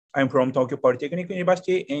I'm from Tokyo Polytechnic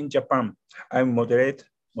University in Japan. I'm moderator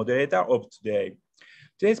of today.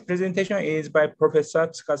 Today's presentation is by Professor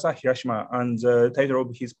Tsukasa Hirashima, and the title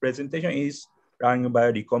of his presentation is Learning by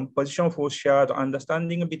Recomposition for Shared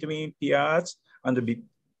Understanding Between Peers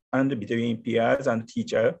and Between Peers and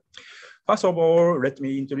Teacher. First of all, let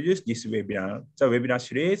me introduce this webinar. The webinar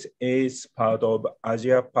series is part of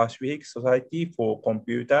Asia Pacific Society for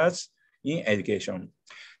Computers in Education.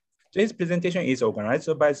 Today's presentation is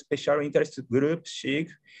organized by Special Interest Group SIG,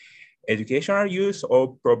 Educational Use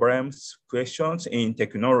of Problems Questions in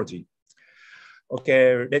Technology.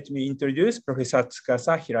 Okay, let me introduce Professor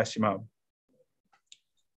Tsukasa Hirashima.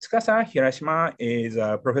 Tsukasa Hirashima is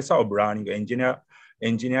a professor of learning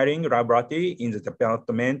engineering laboratory in the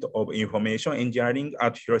Department of Information Engineering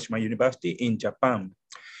at Hiroshima University in Japan.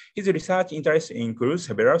 His research interests include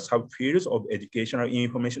several subfields of educational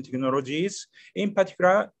information technologies, in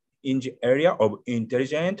particular in the area of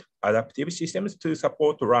intelligent adaptive systems to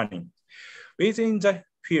support learning. Within the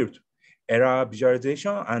field, error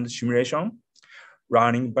visualization and simulation,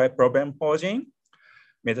 learning by problem posing,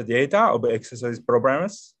 metadata of exercise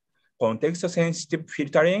problems, context-sensitive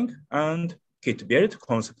filtering, and kit-built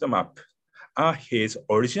concept map are his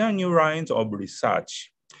original new lines of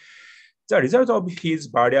research. The results of his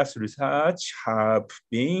various research have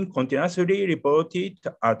been continuously reported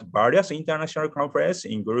at various international conferences,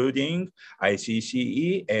 including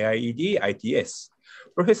APSCE, AIED, ITS.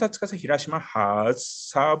 Professor Tsukasa Hirashima has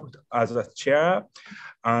served as a chair,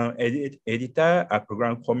 an editor, a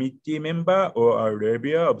program committee member, or a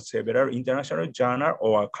reviewer of several international journals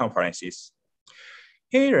or conferences.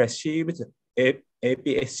 He received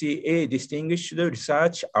APSCE Distinguished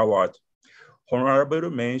Research Award, honorable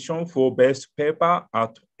mention for best paper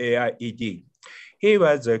at AIED. He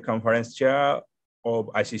was the conference chair of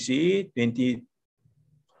ICC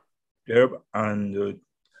 2012 and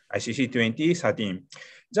ICC 2013.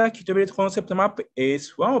 The kit-built concept map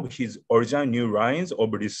is one of his original new lines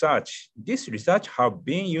of research. This research has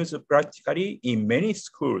been used practically in many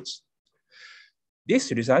schools. This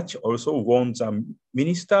research also won the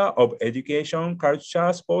Minister of Education,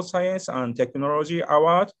 Culture, Sports Science, and Technology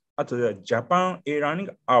Award at the Japan E-Learning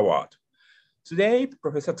Award. Today,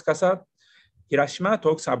 Professor Tsukasa Hirashima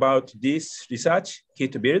talks about this research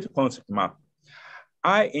kit-built concept map.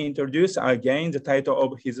 I introduce again the title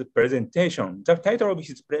of his presentation. The title of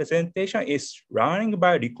his presentation is Learning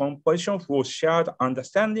by Recomposition for Shared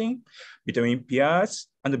Understanding Between Peers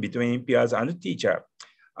and Teacher.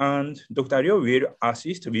 And Dr. Ryo will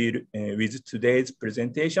assist with today's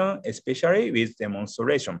presentation, especially with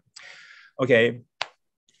demonstration. Okay,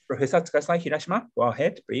 Professor Tsukasa Hirashima, go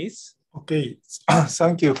ahead, please. Okay,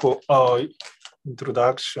 thank you for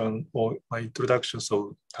introduction or my introductions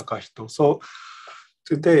of Takahito. So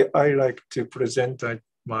today I like to present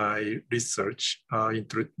my research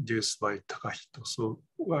introduced by Takahito. So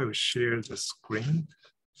I will share the screen.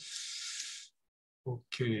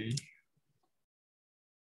 Okay.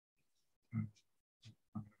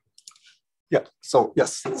 Yeah, so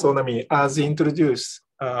yes, so let me, as introduced,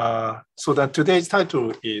 so that today's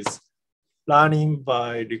title is Learning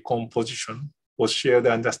by Recomposition or Shared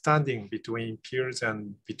Understanding Between Peers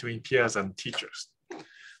and Teachers.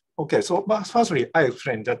 Okay, so firstly, I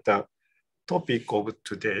explained that the topic of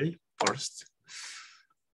today first.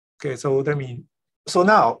 Okay, so so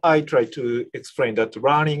now I try to explain that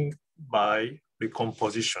learning by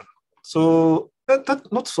recomposition. So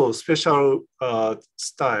that's not so special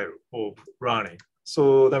style of learning.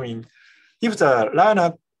 So if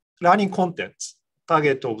the learning content,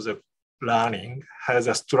 target of the learning has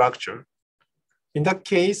a structure, in that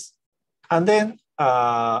case, and then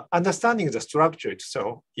understanding the structure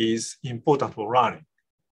itself is important for learning.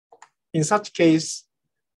 In such case,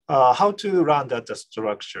 how to learn that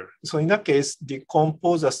structure? So in that case,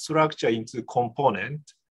 decompose the structure into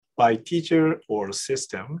component by teacher or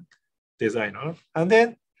system designer, and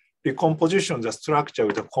then recomposition the structure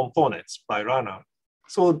with the components by learner.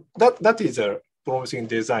 So that is a promising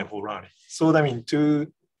design for learning. So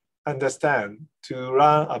to understand, to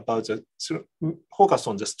learn about focus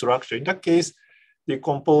on the structure. In that case,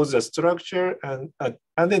 decompose the structure and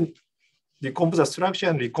then decompose the structure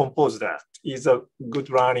and recompose that is a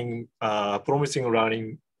good learning, promising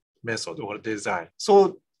learning method or design.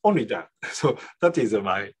 So only that. So that is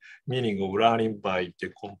my meaning of learning by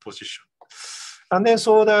decomposition. And then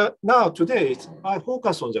now today, I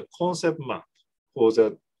focus on the concept map for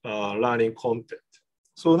the learning content.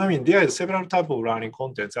 So there are several types of learning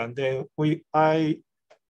contents, and then I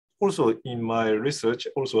also in my research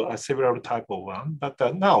also several type of one, but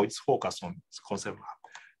now it's focused on concept map.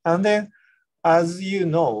 And then, as you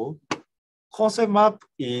know, concept map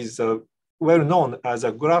is well known as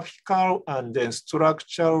a graphical and then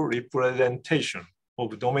structural representation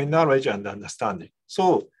of domain knowledge and understanding.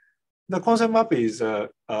 So the concept map is a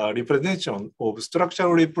representation of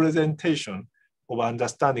structural representation of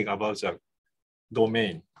understanding about the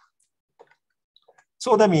domain.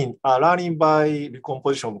 So that means learning by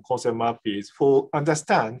recomposition of concept map is for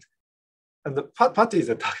understand, and what is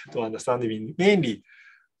the target to understanding? Mainly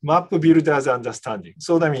map builder's understanding.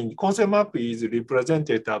 So that means concept map is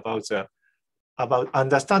represented about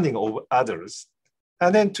understanding of others.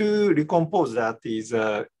 And then to recompose that is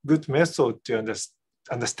a good method to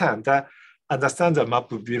understand the map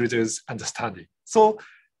builder's understanding. So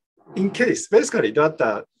in case, basically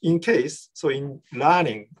that in case, so in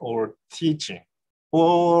learning or teaching,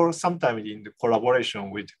 or sometimes in the collaboration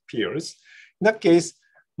with peers, in that case,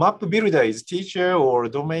 map builder is teacher or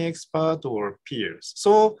domain expert or peers.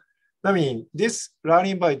 So I mean, this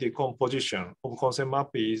learning by decomposition of concept map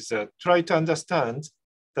is try to understand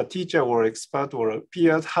the teacher or expert or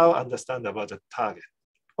peers how understand about the target.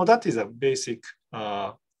 Well, that is a basic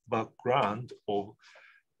background of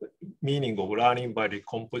meaning of learning by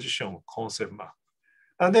decomposition of concept map.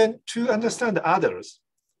 And then to understand others,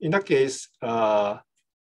 in that case,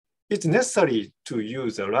 it's necessary to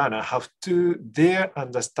use a learner have to their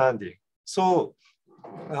understanding. So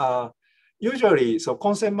usually, so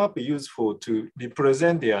concept map is useful to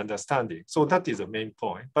represent their understanding. So that is the main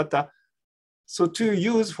point. But so to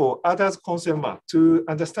use for others concept map, to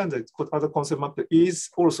understand the other concept map is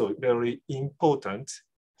also very important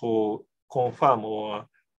for confirm or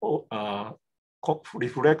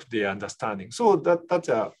reflect their understanding. So that's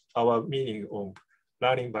our meaning of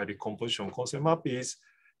learning by recomposition concept map is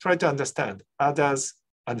try to understand others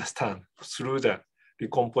understand through the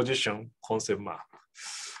recomposition concept map.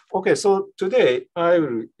 Okay, so today I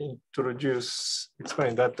will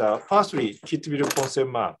explain that firstly, kit build concept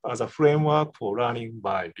map as a framework for learning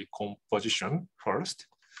by decomposition first.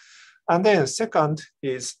 And then second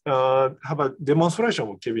is have a demonstration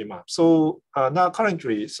of KB map. So now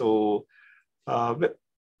currently, so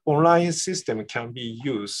online system can be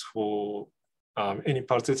used for any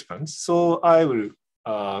participants. So I will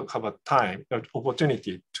have a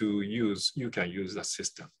opportunity to use, you can use the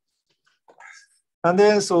system. And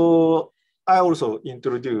then, so I also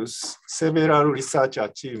introduce several research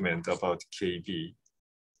achievements about KB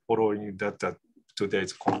following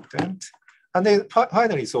today's content. And then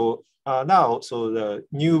finally, so now, so the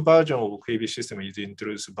new version of KB system is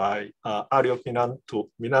introduced by Ario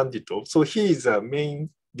Minandito. So he is the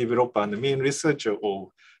main developer and the main researcher of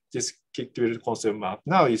this kit-build concept map.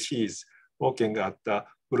 Now he is working at the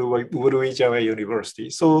Brawijaya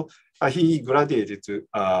University. So he graduated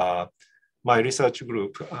my research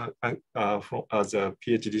group as a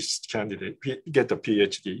PhD candidate, get a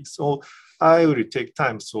PhD. So I will take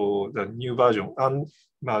time so the new version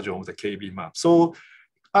of the KB map. So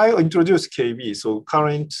I introduce KB, so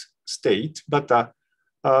current state, but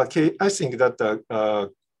I think that the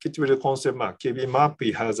kit-build concept map, KB map,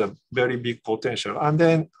 has a very big potential. And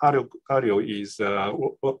then Ario is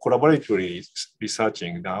collaboratively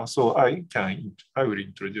researching now. So I will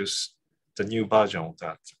introduce the new version of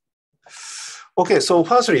that. Okay, so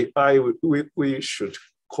firstly, we should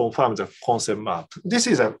confirm the concept map. This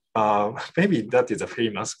is maybe that is a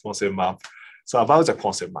famous concept map. So about the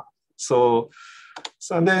concept map. So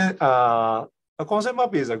then a concept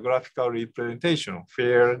map is a graphical representation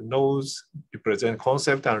where nodes represent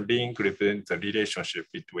concept and link represent the relationship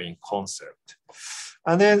between concept.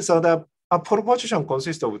 And then so a proposition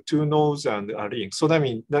consists of two nodes and a link. So that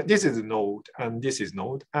means that this is node and this is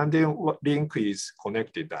node, and then link is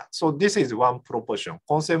connected that. So this is one proposition.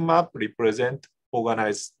 Concept map represent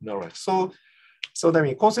organized knowledge. So that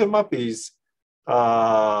means concept map is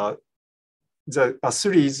a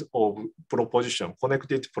series of proposition,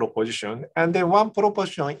 connected proposition, and then one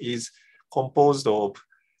proposition is composed of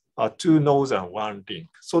two nodes and one link.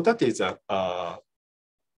 So that is a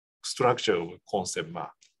structure of concept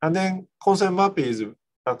map. And then concept map is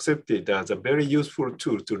accepted as a very useful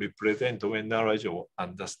tool to represent domain knowledge or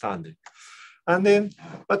understanding. And then,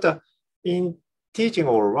 but in teaching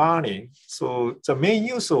or learning, so the main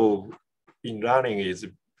use in learning is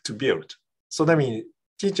to build. So that means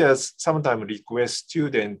teachers sometimes request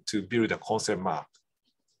students to build a concept map.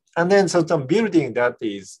 And then sometimes building that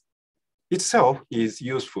itself is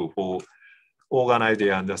useful for organizing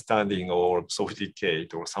understanding or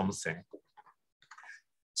sophisticate or something.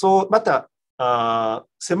 So, but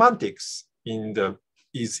semantics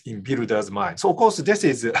is in builder's mind. So of course, this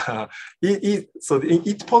is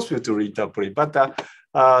it's possible to reinterpret, but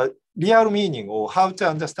real meaning or how to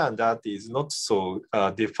understand that is not so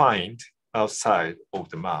defined outside of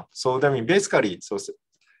the map. So that means basically, so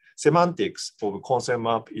semantics of concept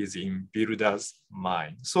map is in builder's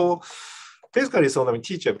mind. So basically, so the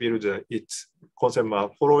teacher builds its concept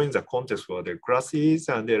map following the context for the classes,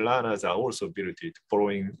 and the learners are also built it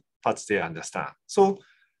following parts they understand. So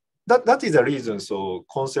that is the reason. So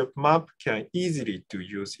concept map can easily to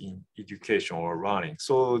use in education or learning.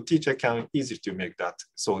 So teacher can easily to make that.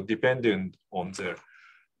 So depending on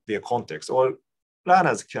their context, or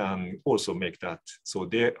learners can also make that. So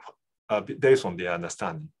they based on their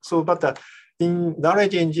understanding. So, but in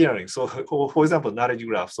knowledge engineering, so for example, knowledge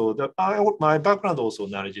graph. So my background also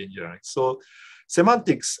knowledge engineering. So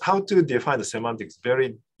semantics, how to define the semantics,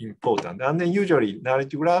 very important. And then usually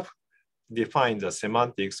knowledge graph define the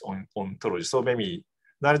semantics on ontology. So maybe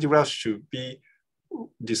knowledge graph should be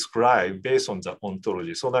described based on the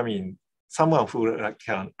ontology. So that means someone who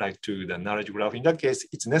can like to the knowledge graph, in that case,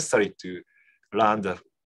 it's necessary to learn the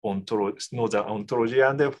ontology, know the ontology,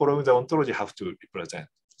 and then following the ontology have to represent.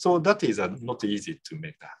 So that is not easy to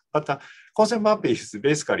make that. But concept map is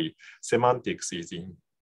basically semantics is in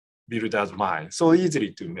builder's mind, so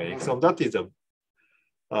easily to make. So that is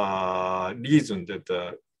a reason that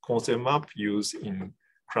the concept map used in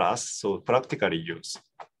class, so practically used.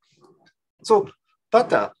 So,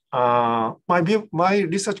 but my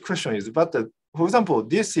research question is, but for example,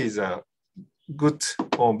 this is a good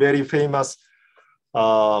or very famous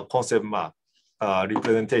concept map,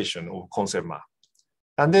 representation of concept map.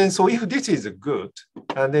 And then, so if this is good,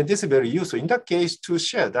 and then this is very useful, in that case, to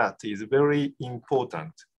share that is very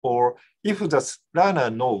important. Or if the learner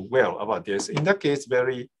know well about this, in that case,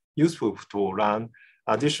 very useful to learn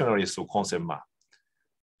additionally so concept map.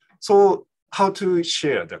 So how to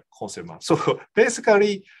share the concept map? So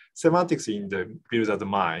basically, semantics in the builder's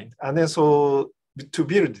mind, and then so to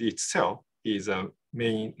build itself is a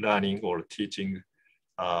main learning or teaching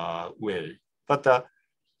way. But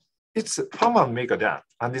it's someone make that,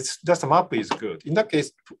 and it's just a map is good. In that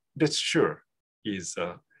case, let's sure is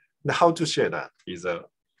how to share that is a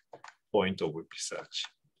point of research.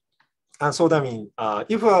 And so that means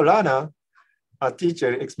if a learner, a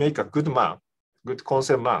teacher make a good map, good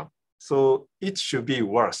concept map, so it should be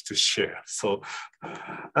worth to share. So,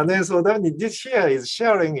 and then so that this here is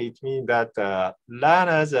sharing. It means that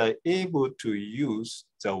learners are able to use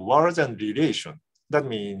the words and relation. That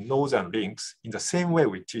means nodes and links in the same way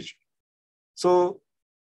we teach. So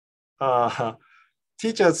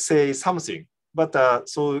teachers say something, but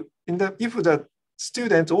so if the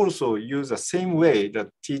students also use the same way that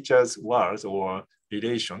teachers' words or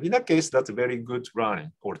relation, in that case, that's very good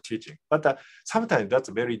learning or teaching. But sometimes that's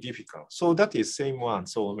very difficult. So that is same one.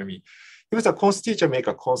 So maybe if the teacher make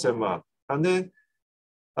a concept map, and then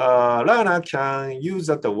learner can use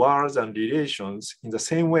that the words and relations in the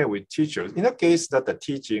same way with teachers. In that case, that the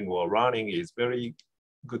teaching or learning is very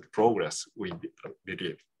good progress, we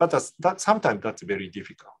believe. But that sometimes that's very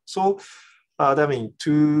difficult. So that means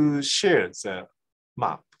to share the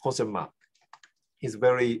map, concept map, is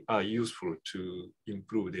very useful to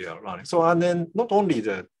improve their learning. So, and then not only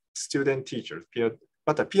the student teacher,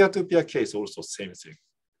 but the peer-to-peer case also same thing.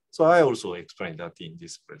 So I also explained that in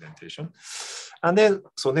this presentation. And then,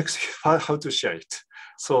 so next, how to share it.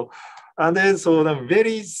 So, and then, so the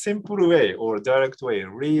very simple way or direct way,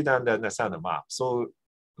 read and understand the map. So,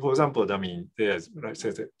 for example, I mean, there's, like, say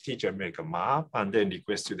the teacher make a map and then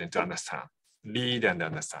request student to understand, read and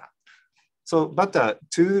understand. So, but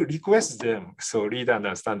to request them, so read and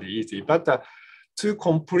understand is easy, but to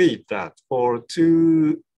complete that or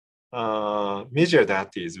to measure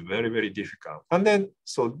that is very, very difficult. And then,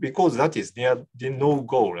 so because that is near no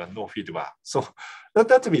goal and no feedback. So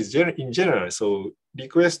that means in general, so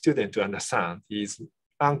request student to understand is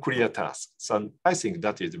unclear task. So I think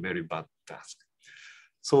that is a very bad task.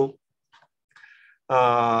 So,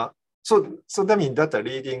 so that means that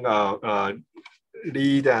reading,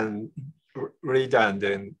 read and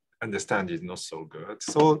then understand is not so good.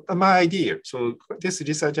 So my idea, so this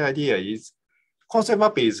research idea is concept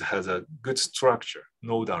map has a good structure,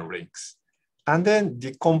 node and links. And then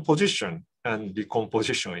decomposition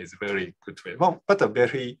is very good way, but a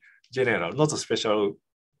very general, not a special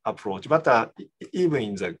approach, but even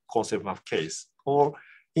in the concept map case, or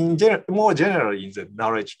in general, more generally in the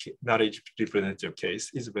knowledge representative case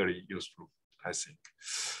is very useful, I think.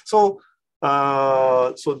 So,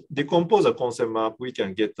 so decompose a concept map, we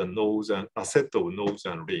can get the nodes and a set of nodes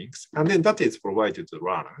and links, and then that is provided to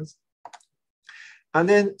learners. And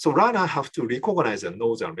then, so learners have to recognize the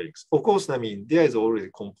nodes and links. Of course, I mean, there is already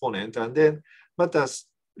a component, and then, but as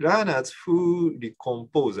learners who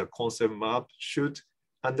decompose a concept map should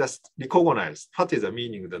recognize what is the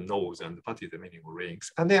meaning of the nodes and what is the meaning of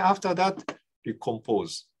rings. And then after that,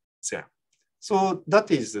 recompose them. So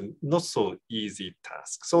that is not so easy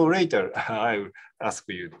task. So later, I will ask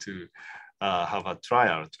you to have a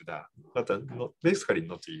trial to that, but basically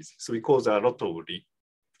not easy. So because there are a lot of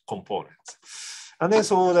components. And then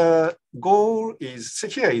so the goal is, so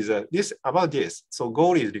here is this about this. So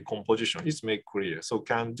goal is decomposition, it's make clear. So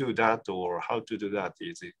can do that or how to do that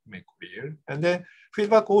is make clear. And then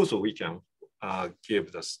feedback also we can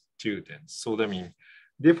give the students. So that means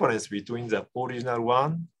difference between the original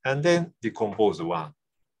one and then decomposed one.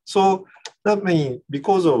 So that means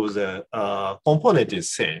because of the component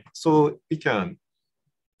is same, so we can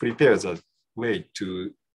prepare the way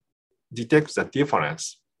to detect the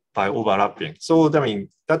difference by overlapping. So that means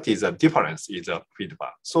that is a difference is a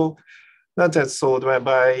feedback. So that's so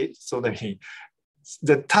by so that means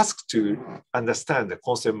the task to understand the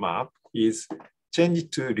concept map is change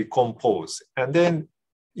to recompose, and then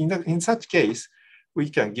in such case we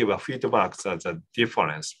can give a feedback as a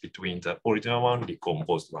difference between the original one and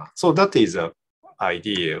decomposed one. So that is an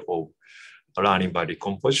idea of learning by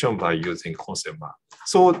decomposition by using concept map.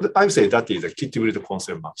 So I would say that is a kit build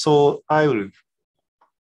concept map. So I will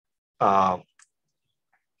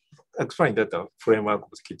explain that the framework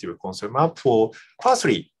of the kit build concept map. For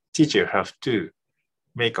firstly, teacher have to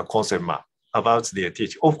make a concept map about their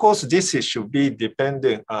teaching. Of course, this should be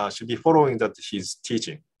dependent, should be following that his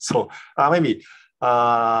teaching. So maybe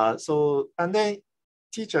so, and then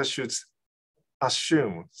teacher should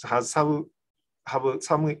assume, have some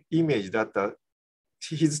image that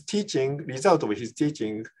his teaching, result of his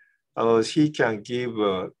teaching, he can give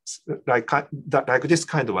like this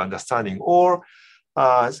kind of understanding, or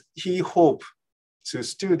he hope to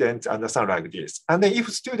students understand like this. And then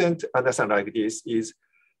if student understand like this is,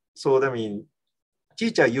 so that means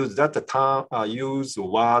teacher use that term, use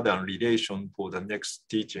word and relation for the next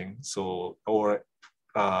teaching. So, or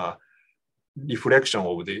reflection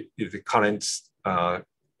of the current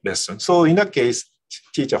lesson. So in that case,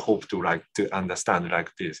 teacher hope to understand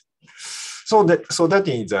like this. So that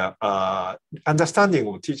is understanding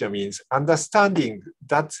of teacher means understanding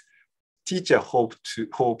that teacher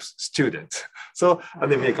hopes student. So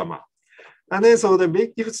and they make a map. And then so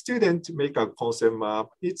if student make a concept map,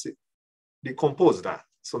 it's decompose that.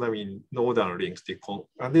 So that means node and links,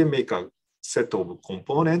 and then make a set of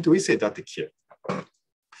components. We say that kit.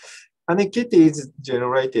 And then kit is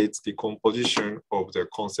generated the composition of the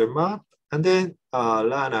concept map, and then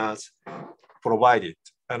learners provided.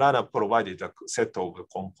 Learner provided a set of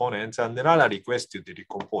components, and the learner requested to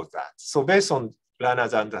decompose that. So based on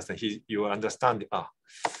learner's understanding, your understanding,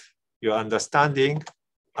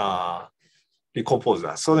 decompose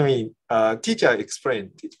that. So I mean, teacher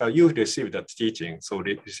explained, you received that teaching, so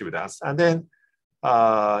receive that, and then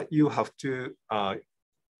you have to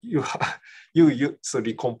you so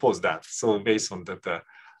decompose that. So based on that,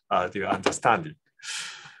 the understanding.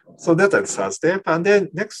 So that's the third step, and then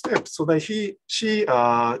next step. So that she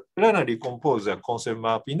learner recompose the concept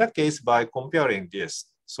map. In that case, by comparing this,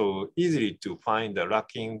 so easily to find the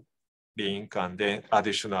lacking link and then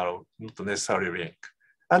additional not necessary link.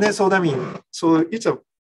 And then so that means so it's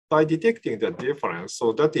by detecting the difference.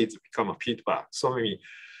 So that is become a feedback. So maybe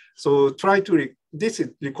so try to this is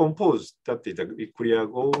recompose, that is a clear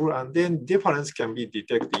goal, and then difference can be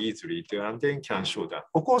detected easily, and then can show that.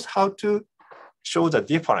 Of course, how to show the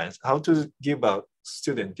difference, how to give a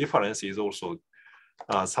student difference is also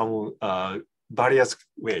some various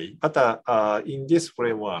way. But in this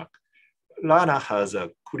framework, learner has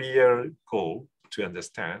a clear goal to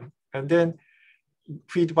understand, and then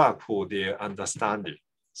feedback for their understanding.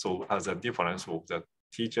 So as a difference of the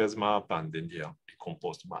teacher's map and then their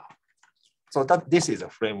decomposed map. So that this is a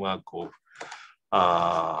framework of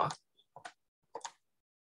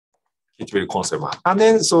teachable concept map. And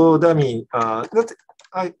then so that means that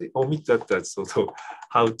I omit that sort of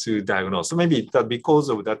how to diagnose. So maybe that because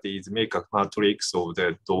of that is make a matrix of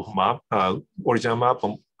the map, original map,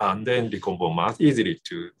 and then decompose map easily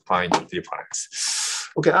to find the difference.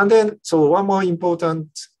 Okay, and then so one more important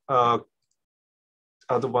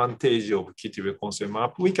advantage of teachable concept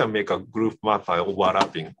map, we can make a group map by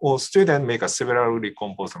overlapping, or student make a several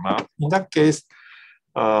recomposed map. In that case,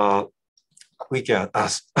 we can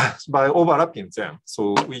by overlapping them.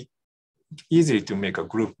 So we easily to make a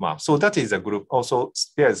group map. So that is a group. Also,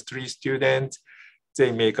 there's 3 students.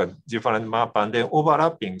 They make a different map and then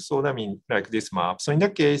overlapping. So that means like this map. So in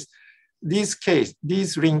that case, these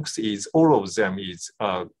links is all of them is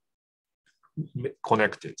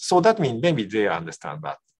connected. So that means maybe they understand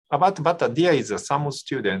that. But there is some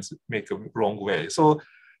students make a wrong way. So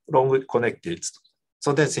wrong connected.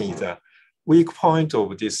 So that's the weak point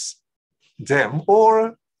of them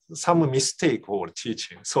or some mistake for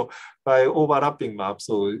teaching. So by overlapping maps,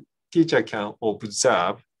 so teacher can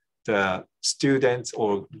observe the students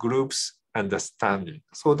or groups understanding.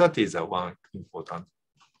 So that is one important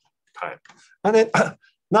type. And then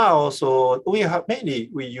now, so we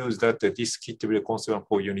use this kit will concern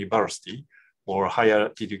for university or higher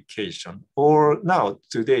education. Or now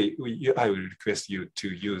today, I will request you to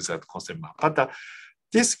use that concept map. But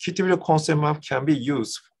this kit will concept map can be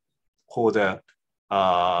used for the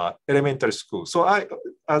elementary school. So I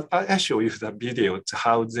show you the video to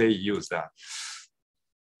how they use that.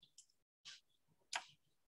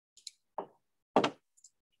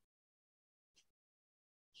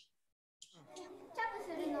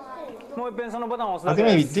 もう一遍そのボタンを押すだ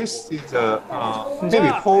け Maybe です。 this is a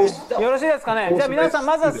maybe pause. よろしいですかね。じゃあ皆さん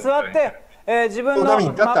まずは座って、自分のマ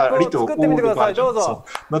ップを作ってみてください。どうぞ。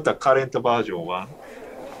Not a current version one,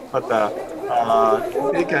 but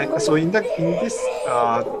they can. So in this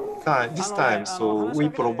time, so we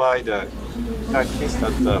provide like this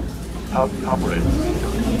at the tablet,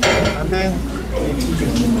 and then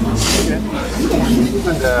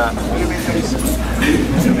even the elementary school.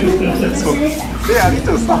 So they are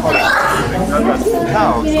little suffering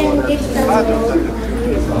now. So the version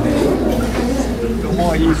is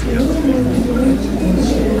more easier.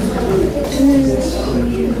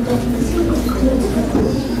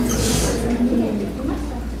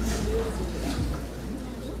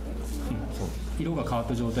 色が変わっ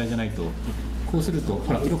た状態じゃないと、こうすると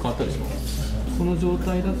ほら色変わったでしょ。この状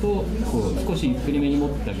態だとこう少しゆっくりめに持っ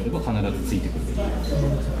てあげれば必ずついてくる。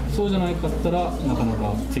そうじゃないかったらなかな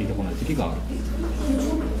かついてこない時がある。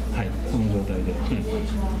はい、その状態で。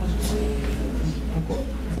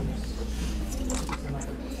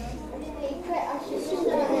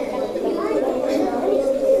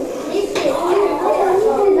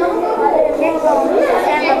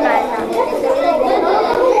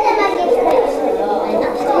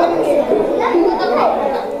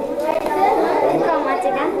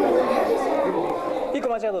一個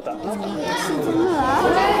間違っとった。真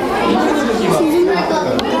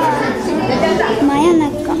夜中。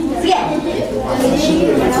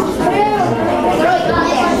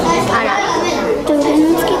あら。腕の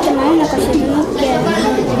つけて真夜中するのっけ。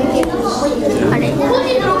あれ。ま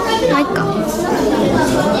あいっか。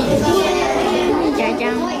じゃじゃ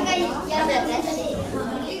ん。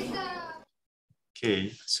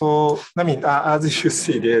Okay, so I mean, as you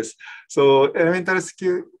see this, so elementary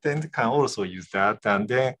student can also use that, and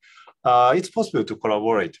then it's possible to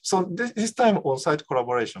collaborate. So this time on-site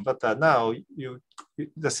collaboration, but now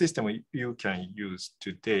the system you can use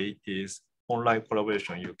today is online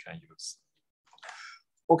collaboration you can use.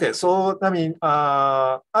 Okay, so I mean,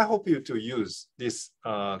 I hope you to use this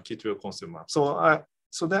key-to concept map.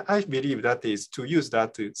 So that I believe that is to use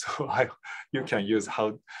that. So you can use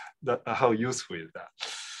how useful is that.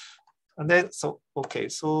 And then so okay,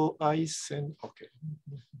 so I send okay.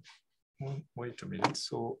 Wait a minute.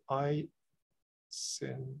 So I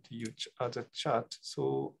send you the chat.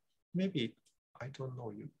 So maybe I don't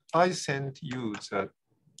know you. I send you the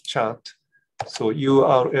chat. So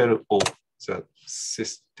URL of the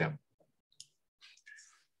system.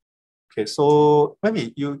 Okay, so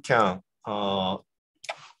maybe you can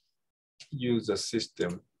use the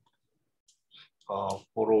system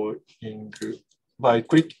following by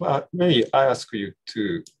click. Maybe I ask you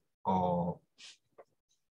to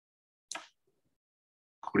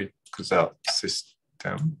click the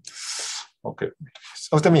system. Okay.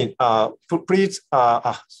 So I mean, please.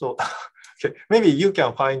 So okay, maybe you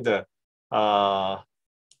can find the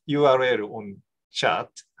URL on chat,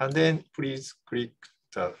 and then please click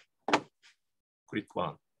the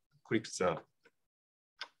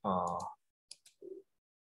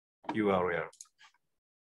URL.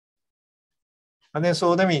 And then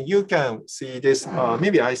so I mean you can see this.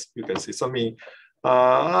 Maybe you can see. So I mean,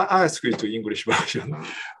 I ask you to English version.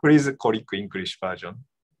 Please click English version.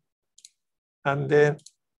 And then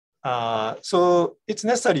so it's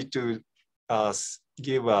necessary to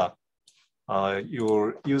give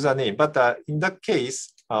your username. But in that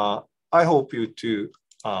case, I hope you to.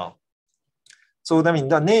 So I mean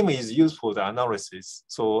the name is used for the analysis.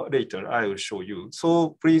 So later I will show you.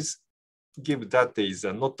 So please give that is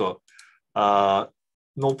not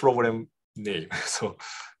no problem name. So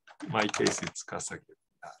my case is Kasaki.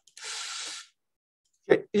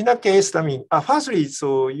 Okay. In that case, I mean, firstly,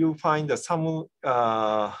 so you find some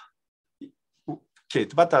okay,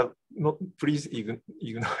 but please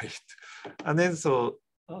ignore it. And then so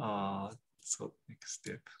next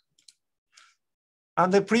step.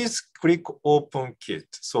 And then please click Open Kit.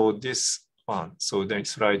 So this one. So then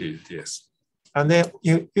slide is this. And then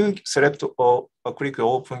you select or click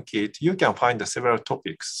Open Kit. You can find several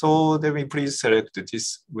topics. So let me please select this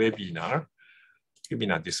webinar,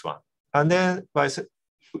 this one. And then by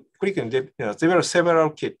clicking several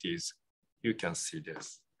kits, you can see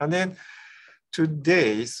this. And then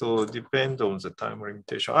today, so depend on the time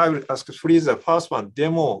limitation, I will ask please the first one,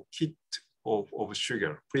 demo kit of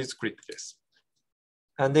sugar. Please click this.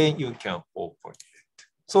 And then you can open it.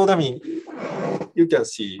 So that means you can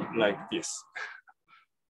see like this.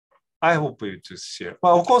 I hope you to share.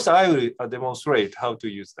 Well, of course, I will demonstrate how to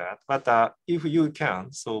use that. But if you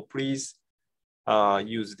can, so please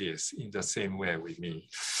use this in the same way with me.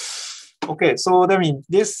 Okay, so that means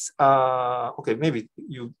this, okay, maybe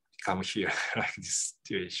you come here like this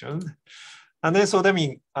situation. And then so that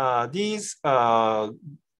means these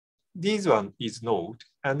one is node,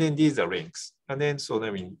 and then these are links. And then so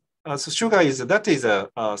that means, so sugar is, that is a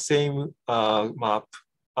same map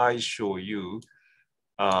I show you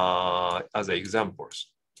as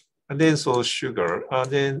examples. And then so sugar,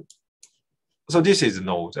 and then, so this is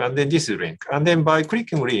node, and then this is link. And then by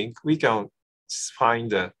clicking link, we can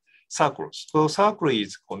find the circles. So circle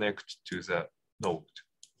is connected to the node.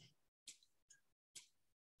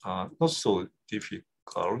 Not so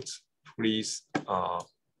difficult. Please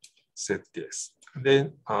set this. And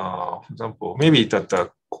then, for example, maybe that the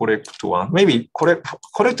correct one, maybe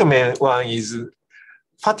correct one is,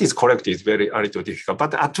 what is correct is very a little difficult,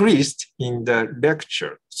 but at least in the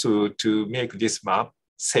lecture, so to make this map,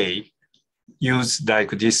 say, use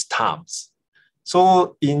like these terms.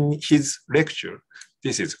 So in his lecture,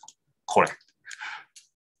 this is correct.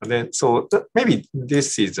 And then, so maybe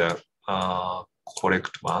this is a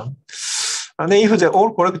correct one. And then if the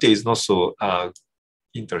all correct is not so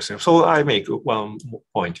interesting, so I make one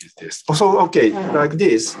point is this. So, okay, like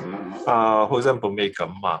this, for example, make a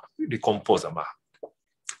map, recompose a map.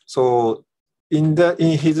 So in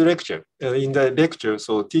his lecture,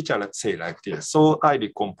 so teacher let's say like this. So I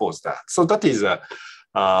recompose that. So that is a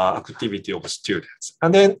activity of students.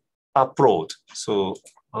 And then upload. So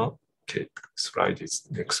okay, slide is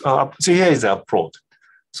next. So here is upload.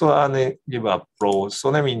 So and then give upload. So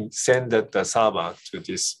let me send the server to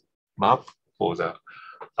this map for the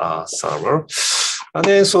server. And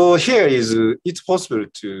then so here is it's possible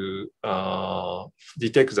to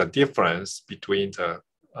detect the difference between the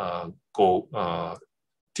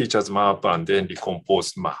teacher's map and then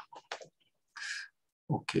recomposed map.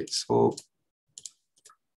 Okay, so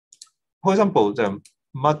for example, the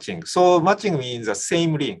matching. So matching means the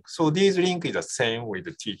same link. So this link is the same with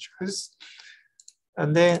the teachers.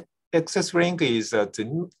 And then excess link is that,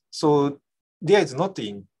 so there is not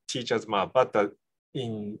in teacher's map, but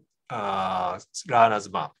in learner's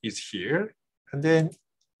map is here. And then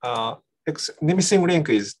the missing link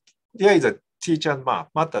is, there is a teacher map,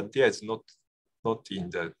 but there is not in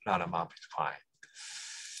the learner map, it's fine.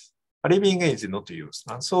 Leaving is not used,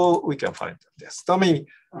 and so we can find this. I mean,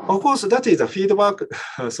 of course, that is a feedback.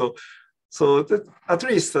 So that at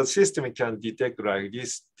least the system can detect like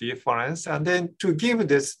this difference, and then to give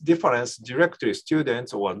this difference directly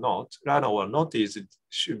students or not, learner or not,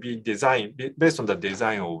 should be designed based on the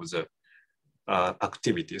design of the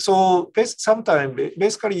activity. So sometimes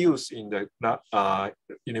basically used in the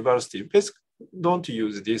university, don't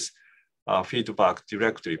use this feedback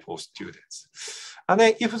directly for students. And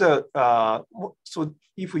then if so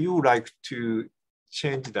if you like to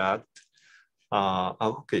change that,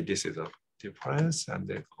 okay, this is a difference, and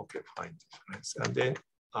then okay, find difference, and then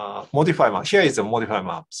modify map. Here is a modify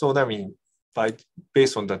map. So that means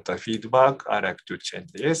based on that feedback, I like to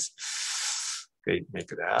change this. Okay, make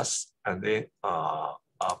this, and then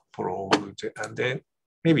upload, and then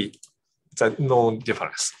maybe it's no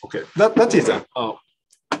difference. Okay, that is a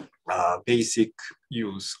basic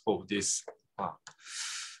use of this map.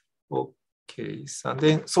 Okay, and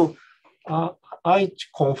then so I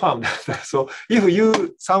confirm that. So if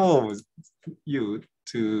some of you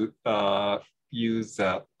to use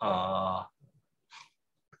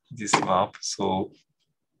this map, so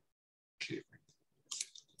okay.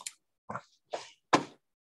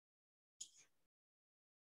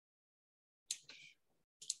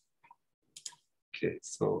 Okay,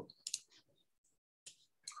 so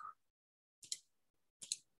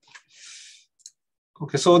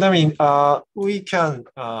okay, so that means we can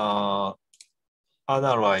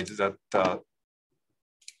analyze that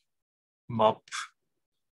map.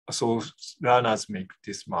 So learners make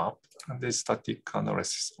this map and the static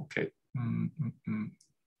analysis. Okay.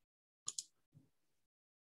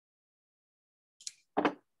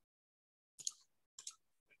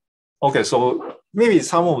 Okay, so maybe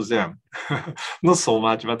some of them, not so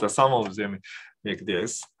much, but some of them make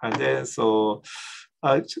this. And then so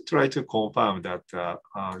I try to confirm that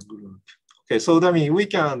group. Okay, so that means we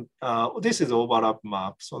can, this is overlap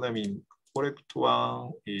map. So that means correct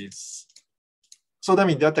one is, so that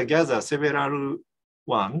means that gather several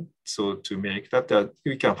one. So to make that,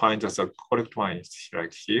 we can find that the correct one is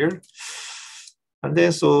like here. And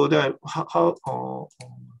then so that how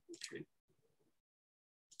okay.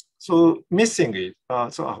 So missing it,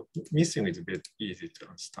 missing is a bit easy to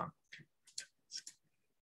understand. Okay.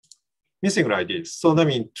 Missing like this. So that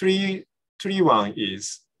means tree one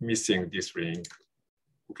is missing this link.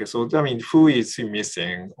 Okay, so that means who is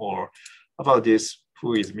missing, or about this,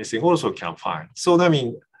 who is missing also can find. So that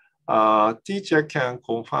means teacher can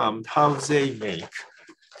confirm how they make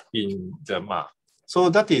in the map. So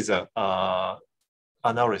that is a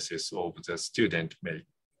analysis of the student make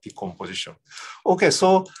decomposition. Okay,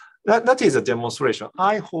 so that is a demonstration.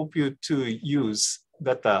 I hope you to use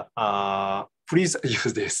that. Please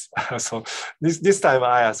use this. So this time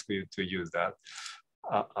I ask you to use that.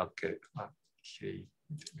 Okay.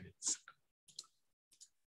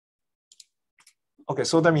 Okay,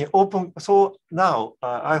 so that means open. So now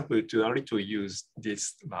I hope to a little use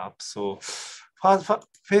this map. So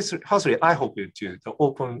firstly, I hope you to the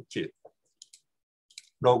open kit,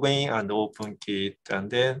 log in and open kit, and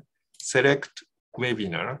then select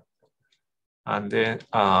webinar, and then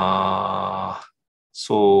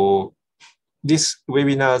so this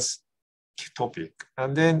webinar's topic,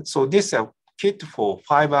 and then so this is a kit for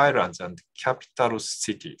 5 islands and capital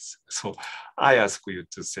cities. So I ask you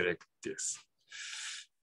to select this.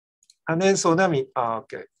 And then so let me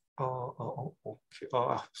okay. Okay.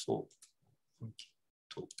 So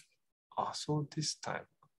so this time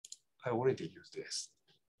I already used this.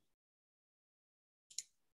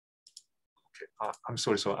 Okay. I'm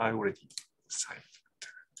sorry. So I already signed.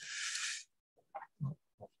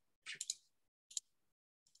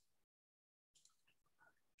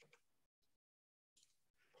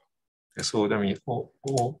 Okay. So let me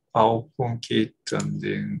open kit and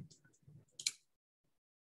then.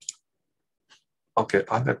 Okay,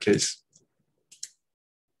 other case.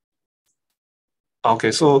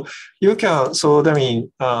 Okay, so you can, so that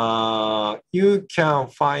means you can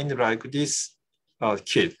find like this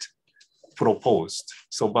kit proposed.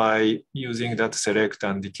 So by using that select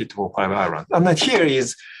and the kit for 5 islands. And then here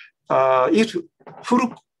is, if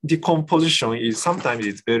full decomposition is sometimes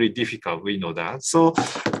it's very difficult, we know that. So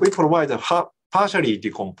we provide a partially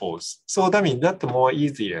decomposed. So that means that's more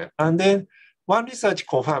easier. And then one research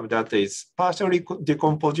confirmed that is partially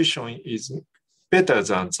decomposition is better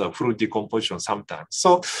than the full decomposition sometimes.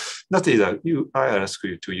 So that is I ask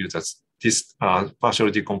you to use this partial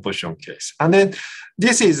decomposition case. And then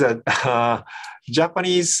this is a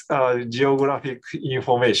Japanese geographic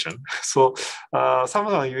information. So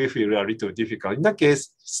sometimes you feel a little difficult. In that case,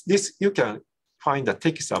 this you can find the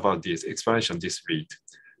text about this explanation this read.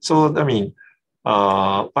 So I mean,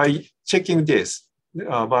 by checking this,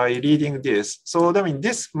 by reading this. So I mean,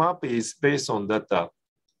 this map is based on that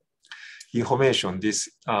information, this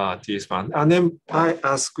one. And then I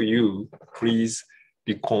ask you, please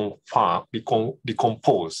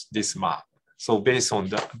decompose this map. So based on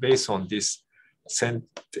this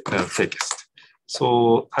text.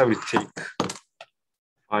 So I will take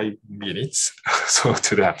 5 minutes so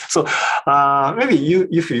to that. So maybe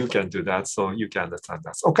if you can do that, so you can understand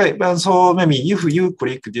that. Okay, but so maybe if you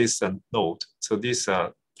click this node, so this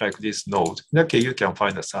like this node, in that case you can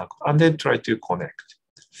find a circle and then try to connect.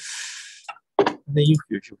 And then if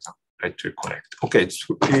you try to connect. Okay,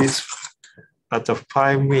 so please at the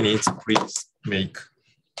 5 minutes, please make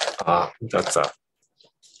that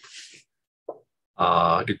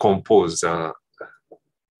recompose the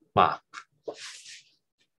map.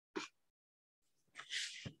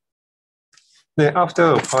 Then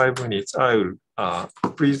after 5 minutes, I will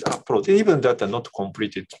please upload, even that not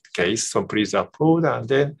completed case, so please upload and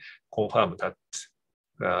then confirm that,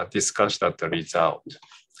 discuss that result.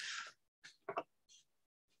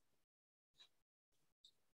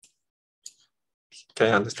 Can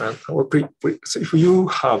you understand? So if you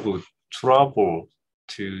have trouble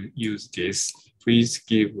to use this, please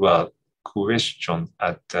give a question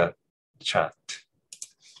at the chat.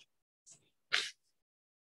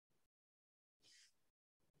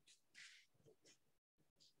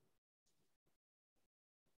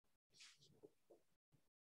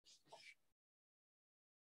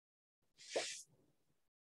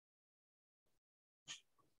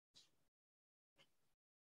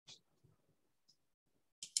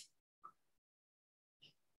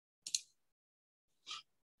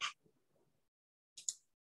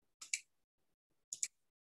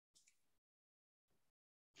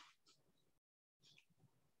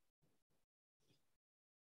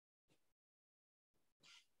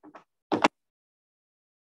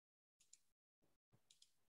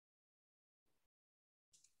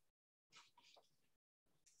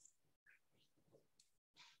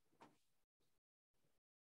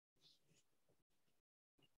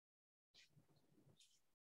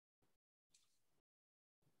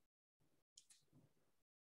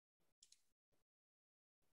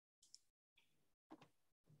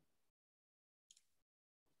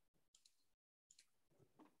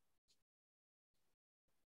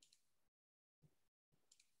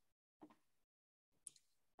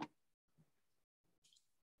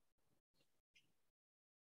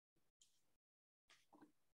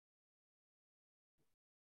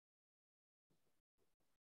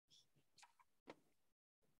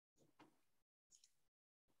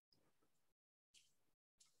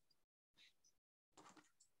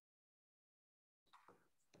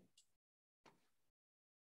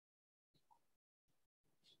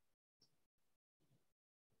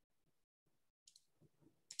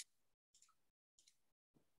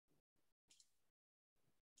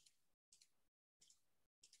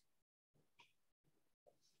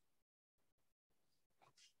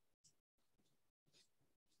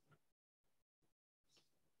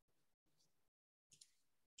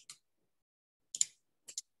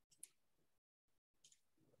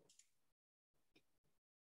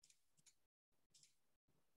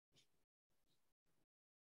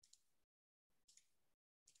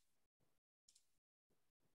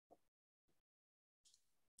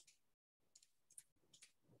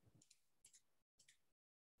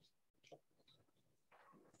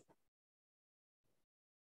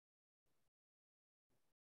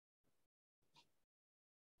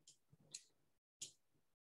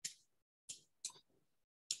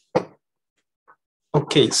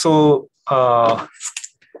 Okay, so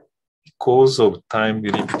because of time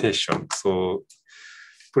limitation, so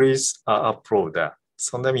please upload that.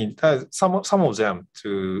 So that means some of them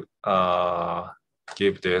to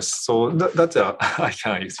give this. So that's I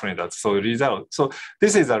can explain that. So result. So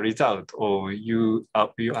this is a result of you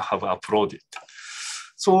have uploaded.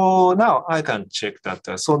 So now I can check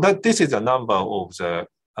that. So that this is the number of the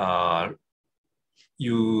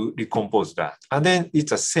you recompose that, and then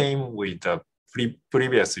it's the same with the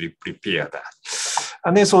previously prepared that.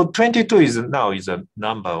 And then so 22 is now is a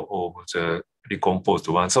number of the recomposed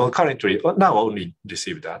one. So currently now only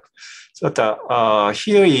receive that. So that,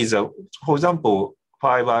 here is for example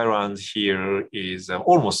 5 islands here is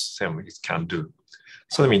almost same it can do.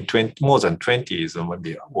 So I mean 20 more than 20 is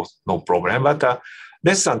maybe no problem, but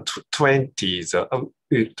less than 20 is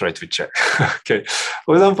we try to check. Okay,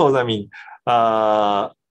 for example, I mean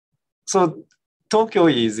so Tokyo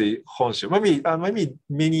is the Honshu. Maybe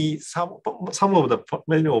many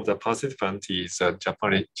of the participants is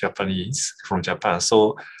Japanese from Japan.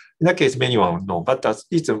 So in that case, many will know, but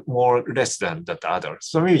it's more less than the other.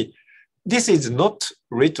 So maybe this is not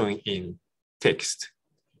written in text.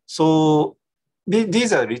 So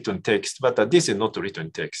these are written text, but this is not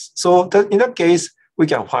written text. So in that case, we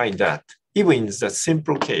can find that even in the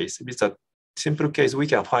simple case, with a simple case, we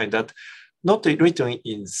can find that not written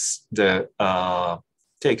in the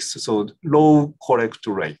text, so low correct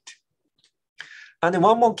rate. And then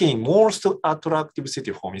one more thing, most attractive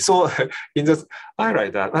city for me. So in this, I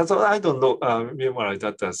write that. So I don't know, memorize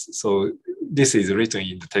that. So this is written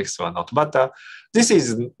in the text or not, but this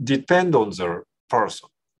is depend on the person.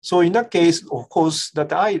 So in that case, of course,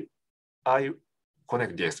 that I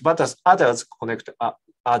connect this, but as others connect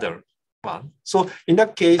other one. So in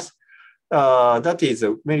that case, that is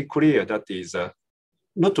very clear. That is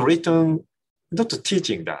not written, not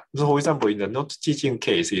teaching that. So for example, in the not teaching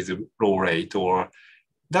case is low rate, or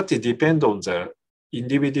that is depend on the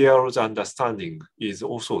individual's understanding is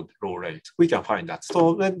also low rate. We can find that.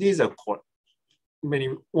 So when these are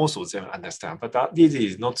many also them understand, but this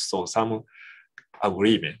is not so some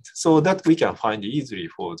agreement. So that we can find easily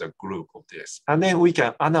for the group of this, and then we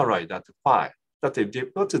can analyze that why that is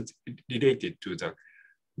not related to the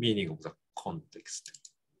meaning of the context.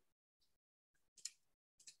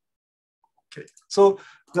 Okay, so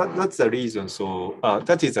that's the reason. So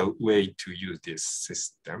that is a way to use this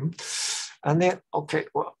system. And then, okay,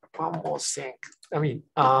 well, one more thing. I mean,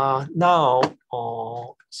 now,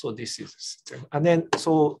 so this is the system. And then,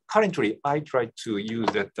 so currently I try to use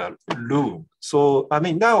that room. So, I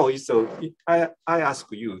mean, now is I ask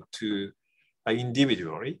you to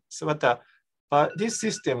individually. So, but this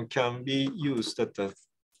system can be used at the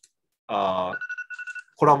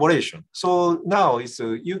collaboration. So now is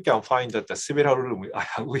you can find that the several rooms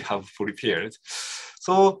we have prepared.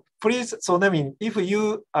 So please, so I mean, if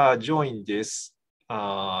you join this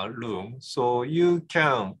room, so you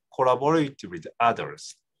can collaborate with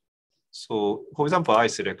others. So for example, I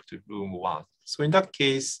select room 1. So in that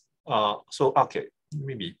case, so okay,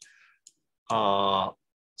 maybe.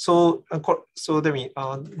 So that means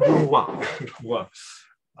room 1.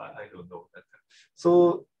 I don't know that.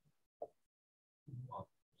 So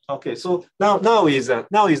okay, so now is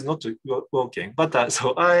not working, but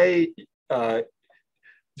so I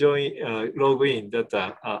log in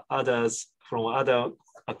that others from other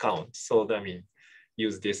accounts. So that means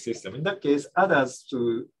use this system. In that case, others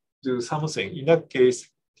to do something. In that case,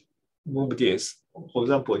 move this. For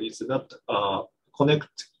example, it's not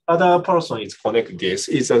connect. Other person is connect this.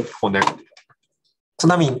 Is connected. So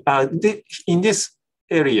that means in this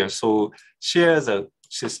area, so share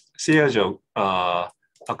your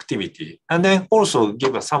activity, and then also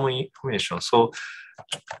give us some information. So,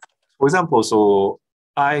 for example, so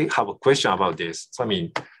I have a question about this. So, I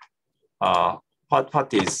mean,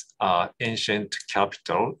 what is ancient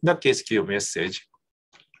capital? In that case, give a message.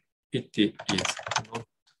 It is not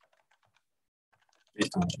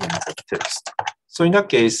written in the text. So in that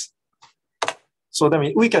case, so that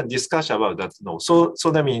means we can discuss about that. No, so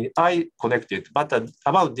that means I connected, but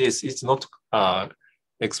about this, it's not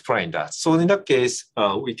explain that. So in that case,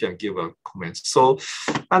 we can give a comment. So,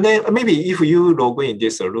 and then maybe if you log in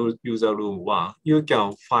this user room 1, you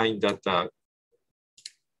can find that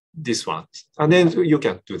this one, and then you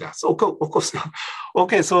can do that. So of course,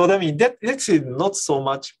 okay. So that means that's not so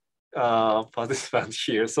much participant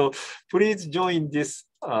here. So please join this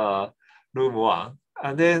room 1,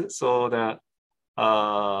 and then so the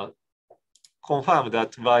confirm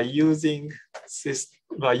that by using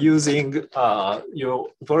your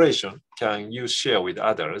operation, can you share with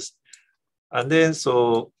others? And then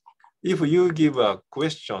so if you give a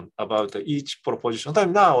question about each proposition,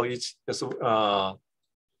 now it's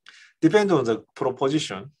depend on the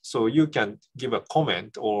proposition, so you can give a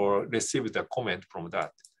comment or receive the comment from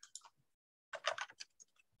that.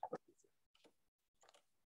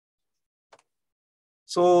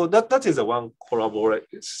 So that is a one collaborative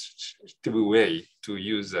way to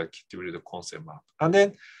use the Kitty concept map. And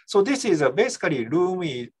then, so this is basically room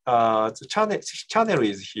is, channel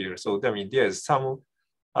is here. So I mean, there's some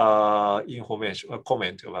information, a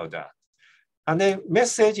comment about that. And then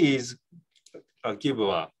message is give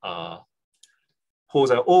a for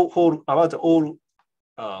the whole about all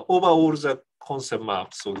overall the concept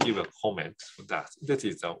map. So give a comment for that. That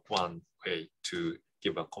is one way to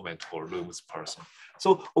give a comment for rooms person.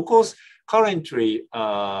 So of course, currently,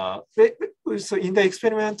 so in the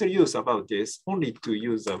experimental use about this, only to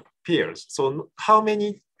use pairs. So how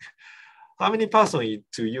many persons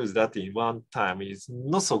to use that in one time is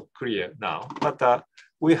not so clear now, but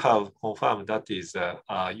we have confirmed that is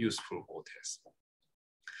useful for this.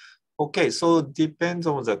 Okay, so depends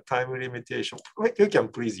on the time limitation. You can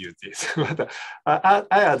please use this, but I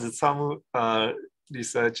add some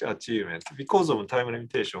research achievement. Because of time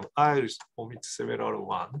limitation, I omit several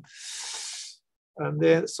one. And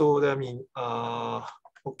then, so I mean,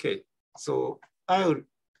 okay, so I will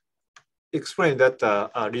explain that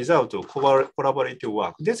result of collaborative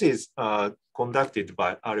work. This is conducted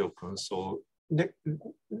by Aryo-kun. So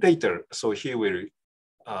later, so he will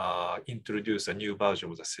introduce a new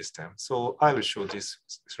version of the system. So I will show this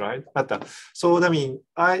slide. But so I mean,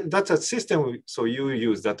 that's a system. So you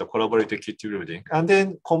use that collaborative kit building, and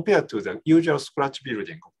then compared to the usual Scratch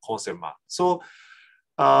building concept map. So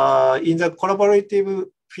in the collaborative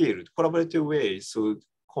field, collaborative way, so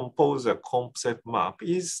compose a concept map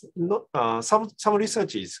is not some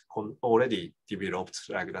research is already developed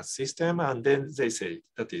like that system, and then they say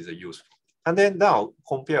that is useful. And then now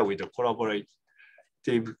compare with the collaborative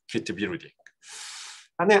kit building.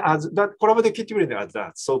 And then as that collaborative kit building as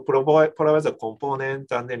that, so provides a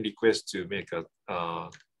component and then request to make a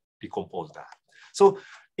decompose that. So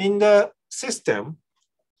in the system,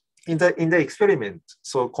 in the experiment,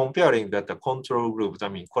 so comparing that the control group, I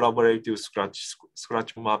mean collaborative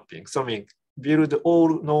Scratch mapping, so I mean build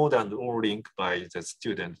all node and all link by the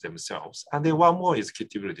students themselves. And then one more is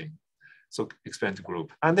kit building, so experiment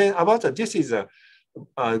group. And then about that, this is a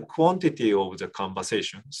quantity of the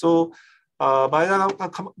conversation. So by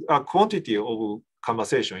the quantity of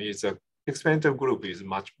conversation is a experimental group is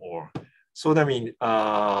much more. So I mean,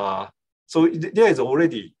 so there is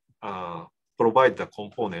already provide the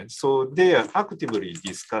components. So they are actively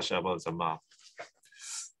discuss about the map.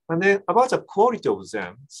 And then about the quality of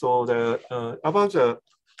them. So the about the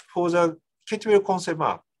for the kit concept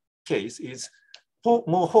map case is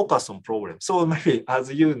more focus on problem. So maybe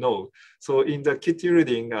as you know, so in the kit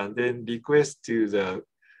building and then request to the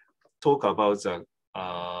talk about the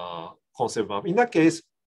concept map. In that case,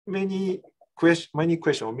 many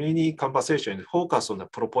conversations focus on the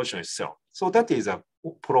proposition itself. So that is a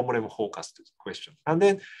problem focused question. And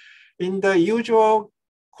then in the usual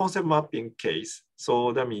concept mapping case,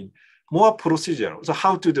 so that means more procedural. So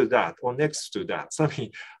how to do that or next to that. So I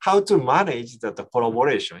mean, how to manage that the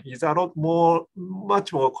collaboration is a lot more,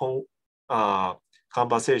 much more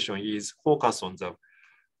conversation is focused on the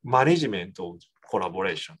management of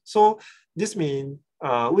collaboration. So this means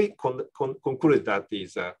we conclude that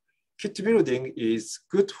is kit building is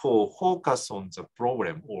good for focus on the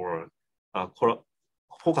problem or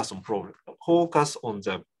focus on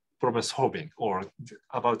the problem solving or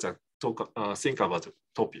about the think about the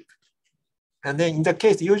topic. And then in the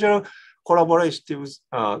case, usual collaborative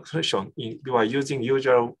session, we are using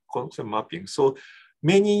usual concept mapping. So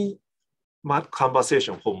many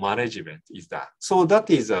conversation for management is that. So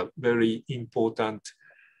that is a very important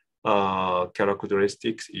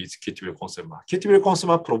characteristics is kit building concept map. Kit building concept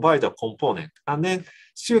map provide a component, and then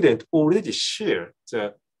students already share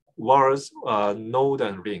the words, node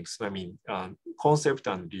and links, I mean, concept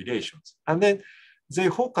and relations. And then they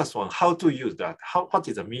focus on how to use that, what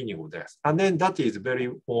is the meaning of that. And then that is very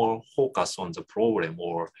more focused on the problem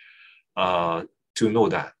or to know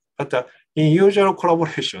that. But in usual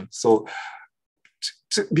collaboration, so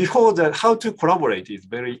before that, how to collaborate is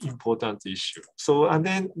very important issue. So, and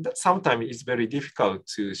then sometimes it's very difficult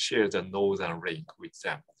to share the nodes and link with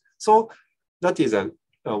them. So that is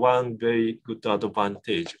one very good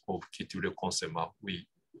advantage of kit building concept map, we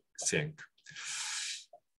think.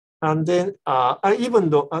 And then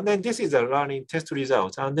even though, and then this is a learning test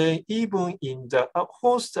results. And then even in the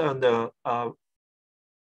host and the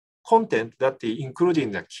content that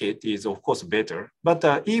including the kit is of course better,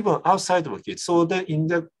 but even outside of the kit. So that in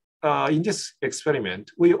the in this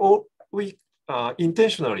experiment, we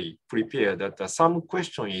intentionally prepare that some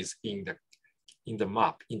question is in the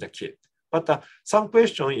map, in the kit, but some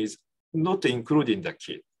question is not included in the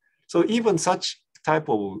kit. So even such type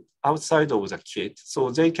of outside of the kit, so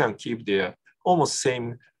they can keep their almost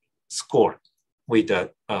same score with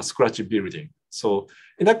the Scratch building. So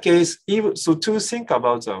in that case, even so to think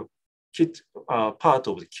about the kit part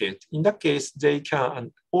of the kit, in that case, they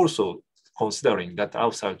can also considering that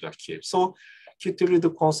outside the kit. So kit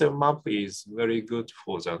build concept map is very good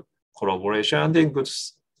for the collaboration and then good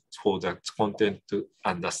for the content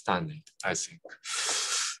understanding, I think.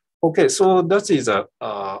 Okay, so that is a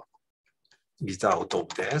result of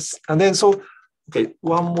this. And then so, okay,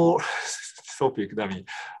 one more topic, Nami.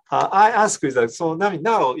 I ask you that, so Nami,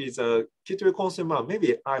 now is a kit concept map.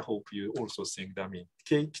 Maybe I hope you also think that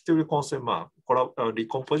kit concept map,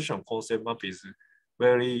 recomposition concept map is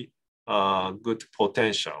very good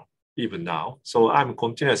potential even now. So I'm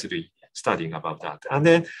continuously studying about that. And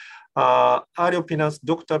then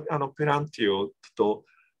Dr. Pinantio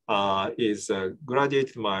is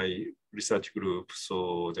graduated my research group,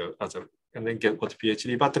 so the other, and then got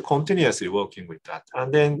PhD, but continuously working with that,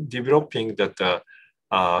 and then developing that,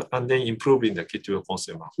 and then improving the kit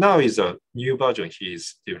concept map. Now is a new version he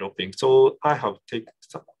is developing. So I have taken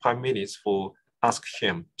 5 minutes for ask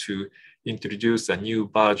him to introduce a new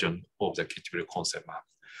version of the kit concept map.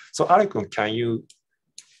 So Alekun, can you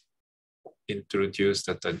introduce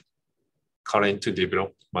the current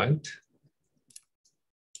development?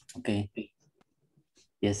 Okay.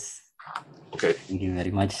 Yes. Okay. Thank you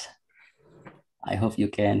very much. I hope you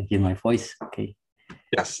can hear my voice. Okay.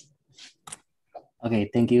 Yes. Okay.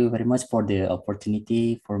 Thank you very much for the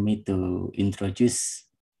opportunity for me to introduce,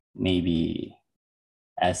 maybe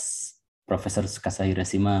as Professor Tsukasa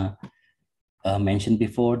Hirashima mentioned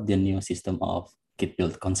before, the new system of kit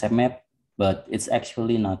build concept map, but it's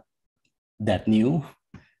actually not that new.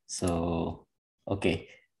 So, okay,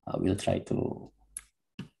 I will try to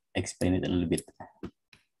explain it a little bit.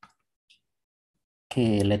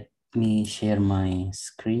 Okay, let me share my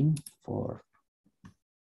screen for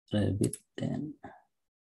a little bit then.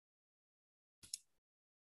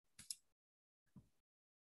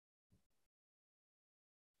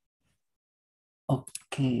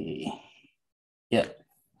 Okay, yeah.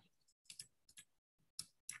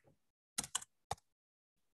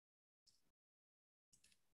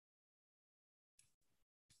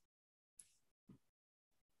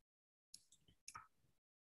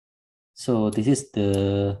 So this is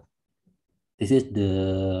the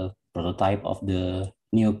prototype of the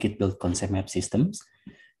new kit build concept map systems.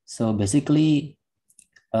 So basically,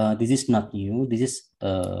 this is not new. This is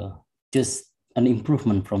just an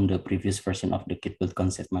improvement from the previous version of the kit build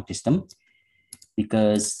concept map system,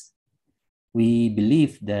 because we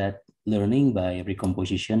believe that learning by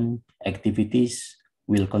recomposition activities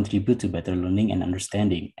will contribute to better learning and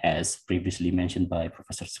understanding, as previously mentioned by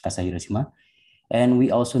Professor Tsukasa Hirashima. And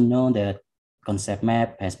we also know that concept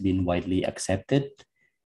map has been widely accepted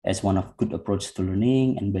as one of good approach to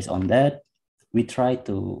learning. And based on that, we try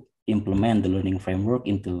to implement the learning framework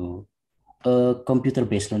into a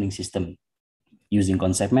computer-based learning system using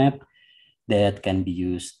concept map that can be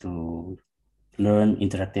used to learn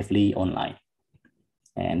interactively online.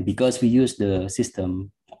 And because we use the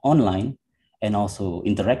system online and also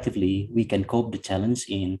interactively, we can cope the challenge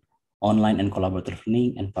in online and collaborative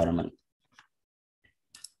learning environment.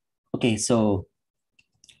 Okay, so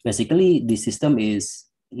basically this system is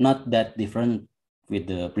not that different with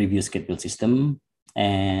the previous kit build system,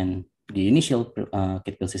 and the initial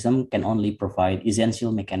kit build system can only provide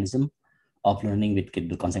essential mechanism of learning with kit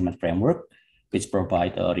build concept map framework, which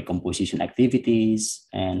provide recomposition activities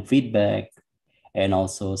and feedback, and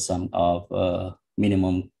also some of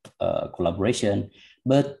minimum collaboration.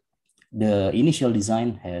 But the initial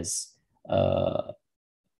design has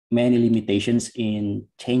many limitations in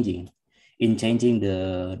changing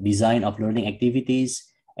the design of learning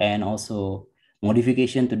activities, and also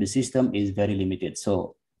modification to the system is very limited.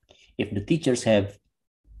 So if the teachers have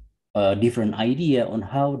a different idea on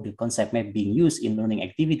how the concept map being used in learning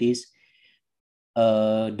activities,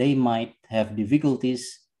 they might have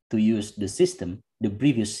difficulties to use the system, the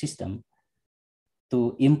previous system,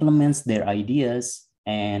 to implement their ideas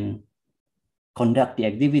and conduct the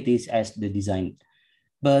activities as the design.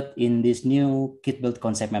 But in this new kit build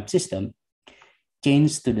concept map system,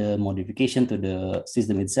 change to the modification to the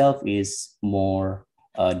system itself is more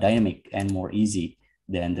dynamic and more easy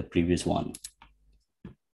than the previous one.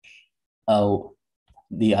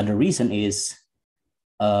 The other reason is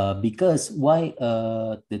because why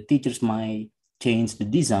the teachers might change the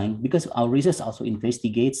design, because our research also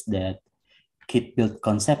investigates that kit-built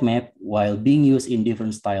concept map, while being used in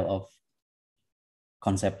different style of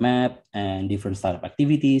concept map and different style of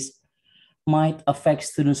activities, might affect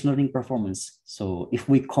students' learning performance. So if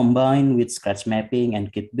we combine with scratch mapping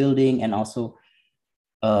and kit building and also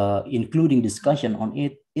including discussion on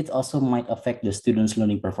it, it also might affect the students'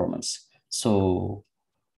 learning performance. So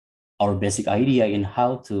our basic idea in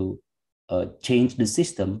how to change the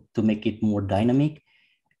system to make it more dynamic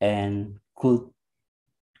and could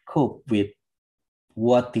cope with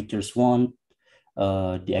what teachers want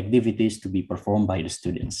the activities to be performed by the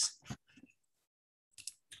students.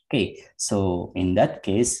 Okay, so in that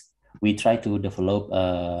case, we try to develop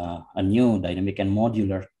a new dynamic and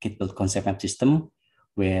modular kit-built concept map system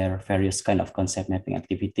where various kind of concept mapping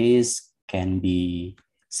activities can be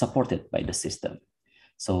supported by the system.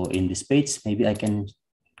 So in this page, maybe I can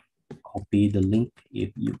copy the link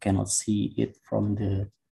if you cannot see it from the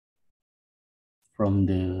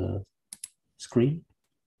screen.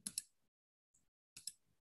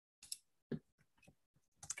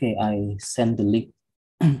 Okay, I send the link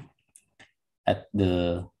at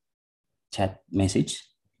the chat message.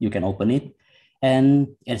 You can open it.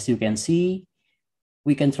 And as you can see,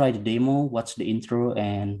 we can try the demo, watch the intro,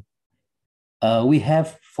 and we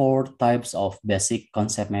have 4 types of basic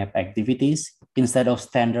concept map activities instead of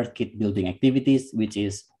standard kit building activities, which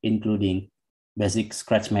is including basic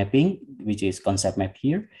scratch mapping, which is concept map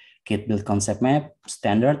here, kit build concept map,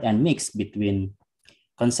 standard, and mix between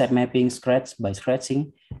concept mapping, scratch by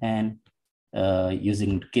scratching, and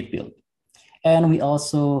using kit build. And we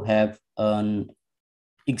also have an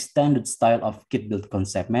extended style of kit build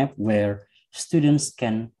concept map where students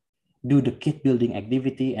can do the kit building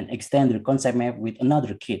activity and extend their concept map with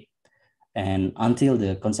another kit and until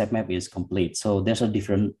the concept map is complete. So there's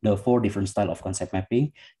the 4 different style of concept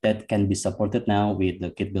mapping that can be supported now with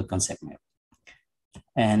the kit build concept map.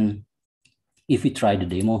 And if we try the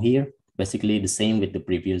demo here, basically the same with the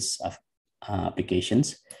previous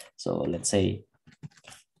applications. So let's say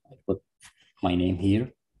I put my name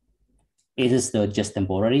here. It is just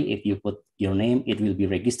temporary. If you put your name, it will be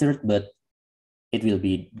registered, but it will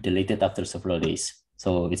be deleted after several days.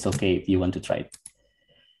 So it's okay if you want to try it.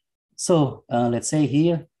 So let's say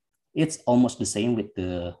here, it's almost the same with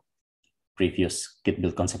the previous kit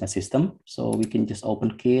build concept system. So we can just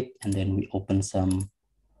open kit and then we open some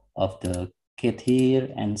of the kit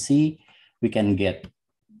here and see we can get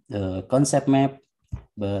the concept map,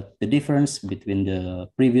 but the difference between the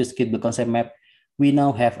previous kit build concept map, we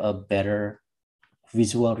now have a better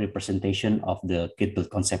visual representation of the kit build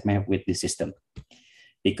concept map with the system,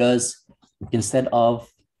 because instead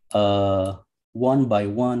of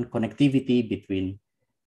one-by-one connectivity between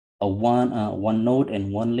one node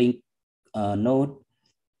and one link node,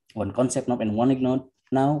 one concept node and one link node,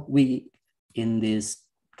 now we in this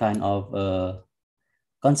kind of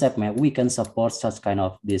concept map, we can support such kind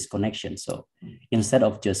of this connection. So instead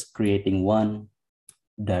of just creating one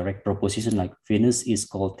direct proposition like Venus is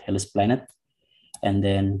called Hellas planet, and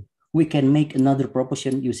then we can make another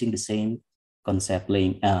proposition using the same concept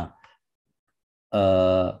link,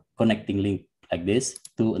 connecting link like this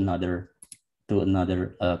to another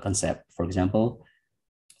concept. For example,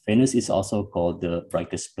 Venus is also called the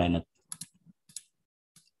brightest planet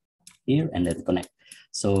here, and then connect.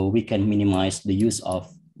 So we can minimize the use of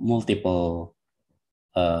multiple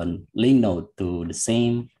link node to the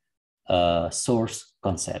same source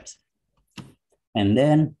concepts. And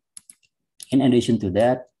then in addition to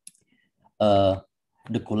that,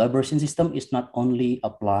 the collaboration system is not only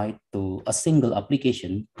applied to a single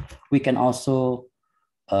application, we can also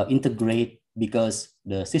integrate, because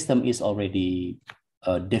the system is already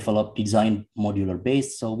developed, designed modular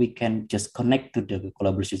based. So we can just connect to the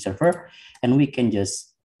collaboration server and we can just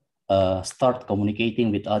start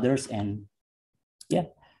communicating with others, and yeah,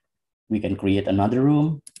 we can create another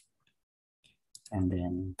room and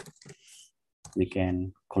then we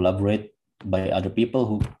can collaborate by other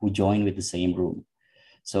people who join with the same room.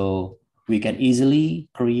 So we can easily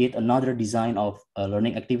create another design of a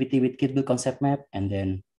learning activity with kit build concept map, and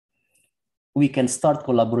then we can start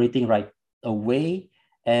collaborating right away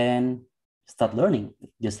and start learning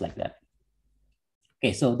just like that.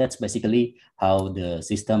 Okay, so that's basically how the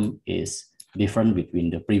system is different between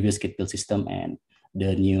the previous kit build system and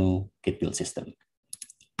the new kit build system.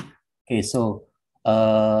 Okay, so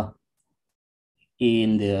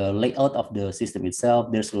in the layout of the system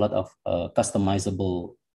itself, there's a lot of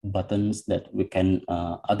customizable buttons that we can,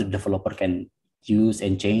 other developer can use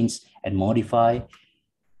and change and modify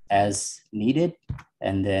as needed.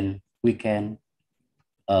 And then we can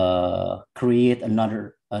create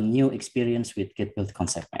another a new experience with kit-built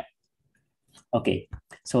concept map. Okay,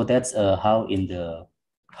 so that's how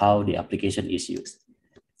the application is used.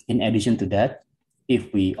 In addition to that,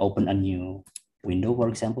 if we open a new window, for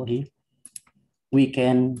example, here, we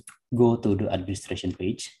can go to the administration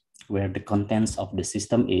page where the contents of the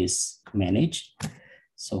system is managed.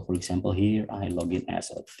 So for example, here I log in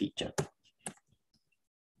as a teacher.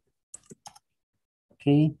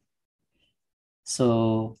 Okay.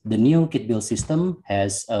 So the new kit-built system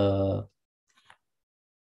has a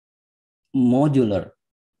modular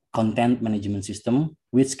content management system,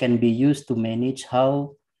 which can be used to manage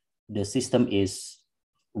how the system is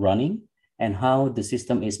running and how the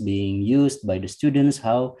system is being used by the students,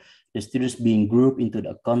 how the students being grouped into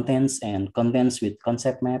the contents and contents with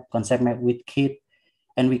concept map with kit,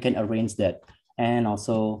 and we can arrange that. And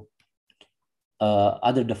also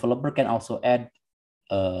other developer can also add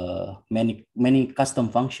many custom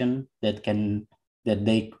function that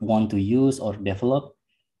they want to use or develop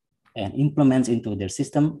and implement into their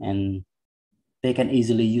system, and they can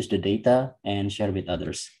easily use the data and share with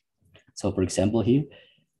others. So for example, here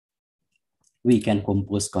we can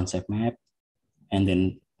compose concept map, and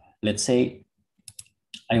then let's say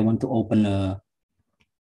I want to open a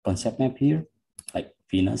concept map here like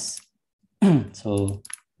Venus. So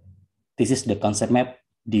this is the concept map,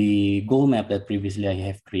 the goal map that previously I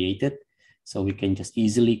have created. So we can just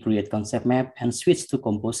easily create concept map and switch to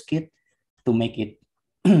compose kit to make it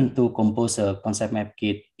to compose a concept map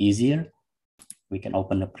kit easier. We can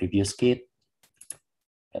open the previous kit.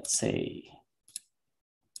 Let's say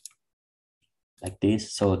like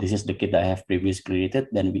this. So this is the kit that I have previously created.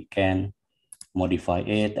 Then we can modify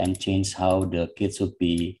it and change how the kit should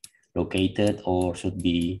be located or should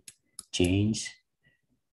be changed.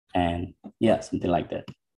 And yeah, something like that.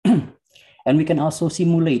 And we can also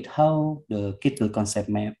simulate how the kit-built concept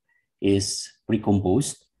map is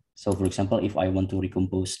recomposed. So for example, if I want to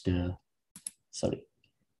recompose the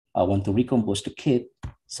kit.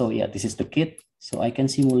 So yeah, this is the kit. So I can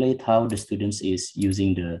simulate how the students is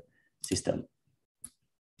using the system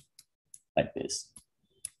like this.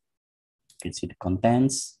 You can see the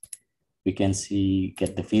contents. We can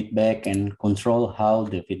get the feedback and control how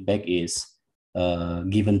the feedback is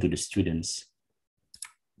given to the students.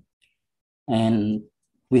 And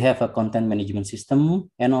we have a content management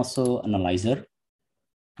system and also analyzer.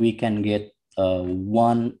 We can get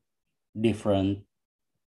one different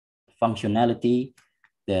functionality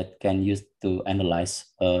that can use to analyze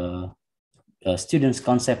a student's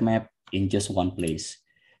concept map in just one place.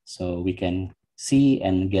 So we can see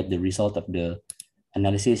and get the result of the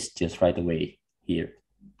analysis just right away here.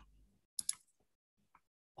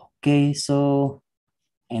 Okay, so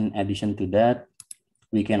in addition to that,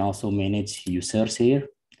 we can also manage users here.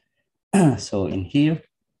 So in here,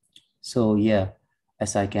 so yeah,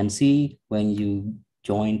 as I can see, when you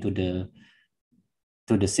join to the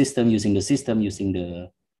system using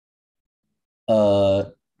the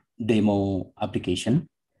demo application,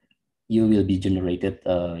 you will be generated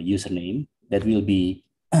a username that will be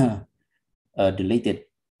deleted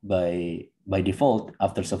by default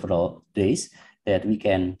after several days. That we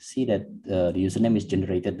can see that the username is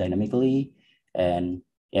generated dynamically, and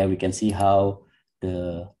yeah, we can see how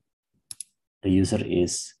the user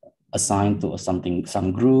is assigned to some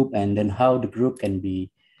group, and then how the group can be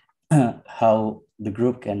how the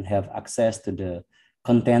group can have access to the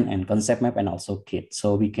content and concept map and also kit.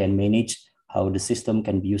 So we can manage how the system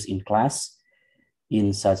can be used in class,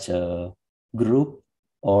 in such a group,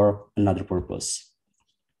 or another purpose.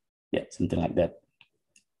 Yeah, something like that.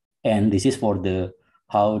 And this is for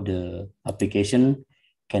how the application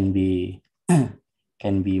can be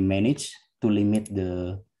managed to limit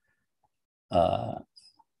the how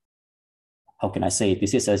can I say it?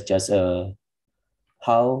 This is just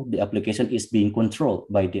how the application is being controlled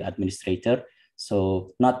by the administrator.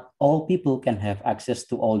 So not all people can have access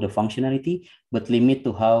to all the functionality, but limit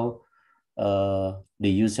to how the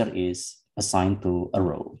user is assigned to a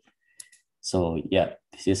role. So yeah,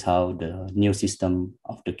 this is how the new system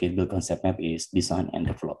of the kit-built concept map is designed and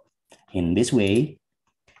developed. In this way,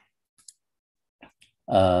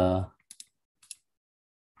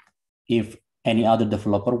 if any other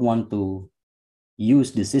developer want to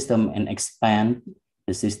use the system and expand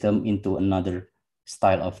the system into another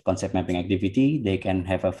style of concept mapping activity, they can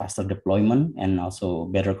have a faster deployment and also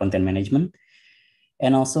better content management.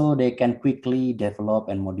 And also they can quickly develop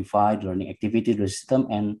and modify the learning activity to the system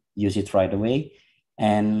and use it right away.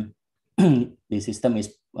 And the system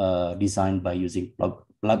is designed by using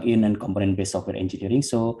plug-in and component-based software engineering.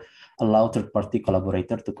 So allow third-party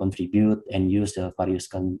collaborator to contribute and use the various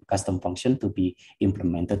custom function to be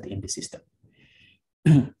implemented in the system.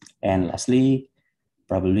 And lastly,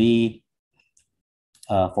 probably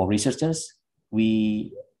for researchers,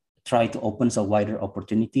 we try to open some wider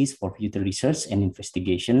opportunities for future research and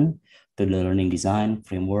investigation to the learning design,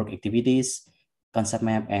 framework activities, concept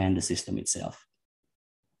map, and the system itself.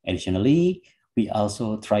 Additionally, we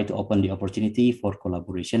also try to open the opportunity for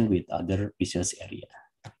collaboration with other research area.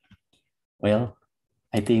 Well,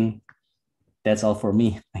 I think that's all for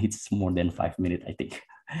me. It's more than 5 minutes, I think.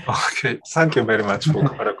 Okay, thank you very much for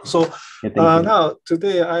Kamara-kun. So now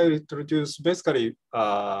today I introduce basically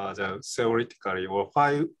the theoretically or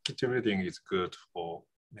why kit building is good for,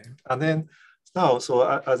 and then now, so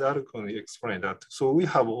as Arukun explained that, so we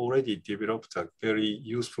have already developed a very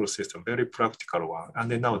useful system, very practical one, and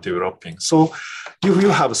then now developing. So if you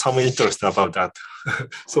have some interest about that,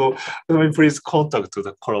 so please contact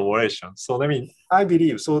the collaboration. So I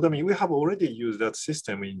believe, so we have already used that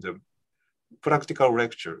system in the practical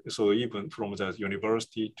lecture. So even from the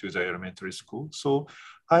university to the elementary school. So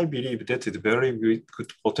I believe that is very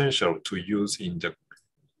good potential to use in the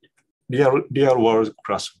real world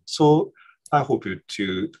classroom. So I hope you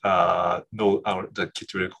to know the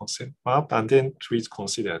kit building concept map, and then please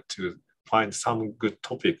consider to find some good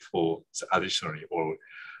topic for the additionally or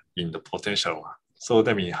in the potential one. So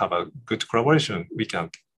that means have a good collaboration we can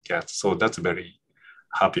get. So that's very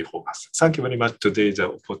happy for us. Thank you very much today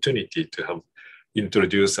the opportunity to have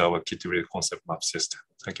introduced our kit building concept map system.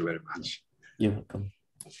 Thank you very much. You're welcome.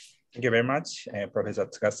 Thank you very much, Professor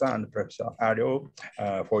Tsukasa and Professor Ario,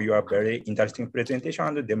 for your very interesting presentation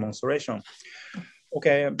and demonstration.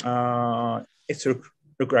 Okay, it looks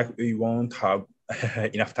like we won't have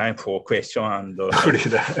enough time for question and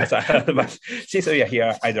but since we are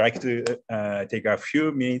here, I'd like to take a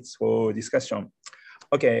few minutes for discussion.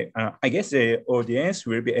 Okay, I guess the audience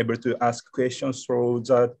will be able to ask questions through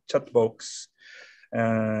the chat box.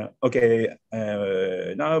 Okay,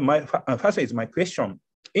 now first is my question.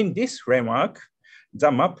 In this framework, the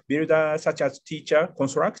map builder such as teacher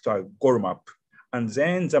constructs a goal map, and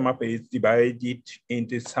then the map is divided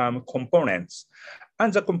into some components,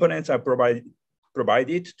 and the components are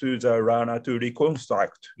provided to the learner to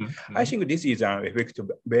reconstruct. Mm-hmm. I think this is an effective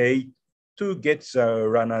way to get the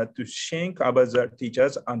learner to think about the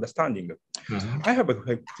teacher's understanding. Mm-hmm. I have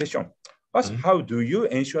a question. First, how do you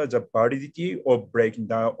ensure the validity of breaking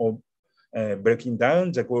down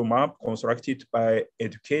the goal map constructed by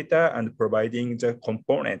educator and providing the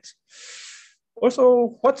components?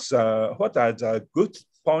 Also, what are the good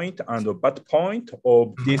point and bad point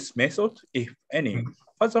of this method, if any?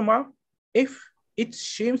 Furthermore, if it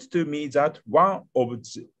seems to me that one of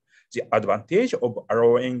the advantage of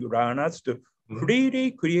allowing learners to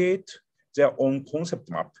freely create their own concept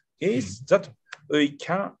map is that we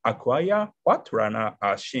can acquire what learners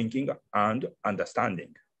are thinking and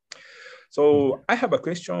understanding. So I have a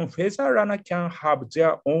question, whether learners can have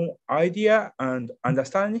their own idea and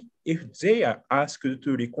understanding if they are asked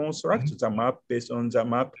to reconstruct the map based on the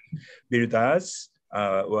map builders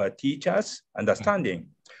or teachers' understanding,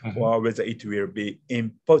 or whether it will be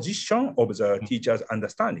imposition of the teacher's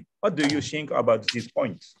understanding. What do you think about these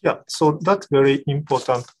points? Yeah, so that's very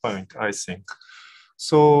important point, I think.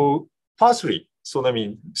 So firstly, so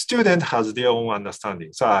student has their own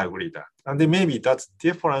understanding. So I agree that. And then maybe that's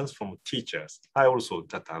different from teachers. I also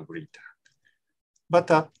agree that.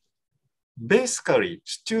 But basically,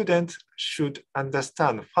 students should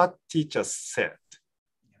understand what teachers said.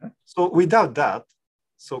 Yeah. So without that,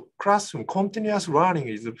 so classroom continuous learning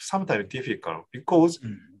is sometimes difficult because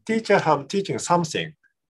teachers have teaching something.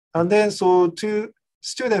 And then so to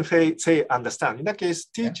students say understand. In that case,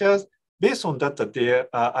 teachers, based on that, their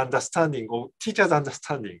understanding or teachers'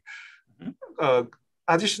 understanding,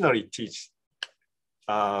 additionally teach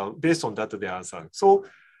based on that their answer. So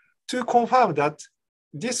to confirm that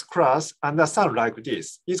this class understand like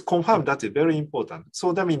this is confirmed that is very important.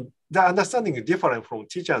 So that means the understanding is different from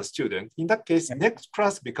teacher and student. In that case, next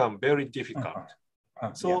class become very difficult.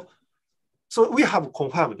 So we have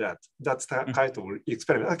confirmed that. That's the kind of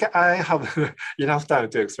experiment. Okay, I have enough time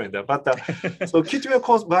to explain that. But so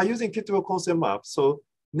by using kit building concept map, so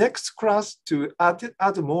next class to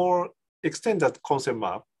add more extended concept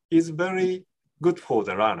map is very good for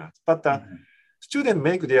the learners. But students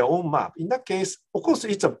make their own map. In that case, of course,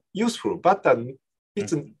 it's useful, but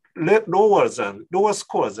it's lower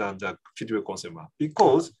score than the kit building concept map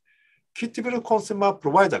because kit building concept map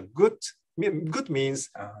provides a good means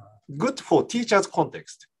good for teacher's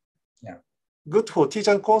context. Yeah. Good for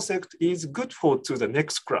teacher concept is good for to the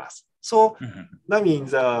next class. So that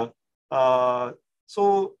means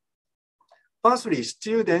so firstly,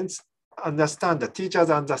 students understand the teacher's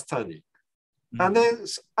understanding. And then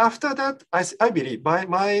after that, I believe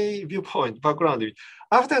my viewpoint, background,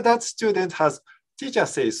 after that student has, teacher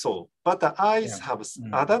says so, but I have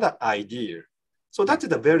another idea. So that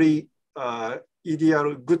is a very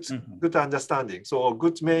ideal, good understanding. So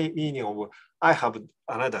good meaning of I have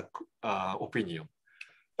another opinion.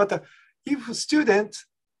 But if students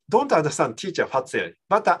don't understand teacher what say,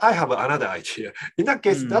 but I have another idea. In that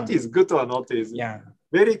case, that is good or not is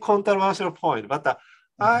very controversial point. But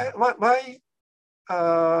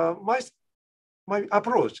my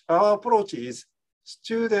approach, our approach is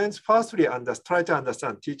students firstly try to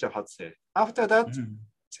understand teacher what say. After that,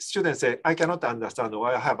 students say, I cannot understand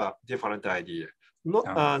or I have a different idea. Not,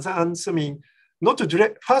 answer mean, not to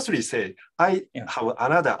direct, firstly say, I have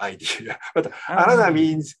another idea. But another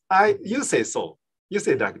means, you say so. You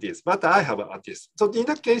say like this, but I have this. So in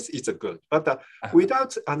that case, it's a good. But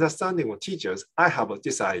without understanding of teachers, I have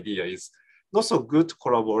this idea is not so good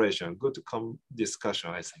collaboration, good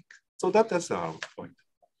discussion, I think. So that's our point.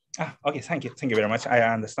 Okay, thank you. Thank you very much. I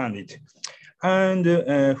understand it. And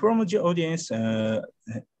from the audience,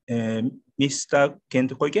 Mr.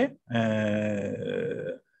 Kent Koike,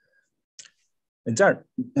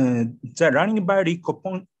 the learning by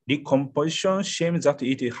recomposition seems that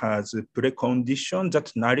it has preconditions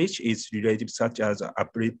that knowledge is relative, such as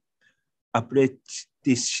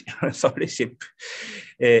apprenticeship.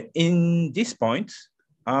 In this point,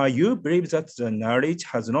 you believe that the knowledge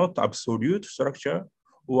has not absolute structure,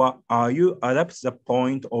 or are you adapt the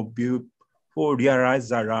point of view for realize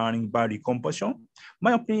the learning by recomposition?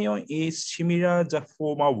 My opinion is similar to the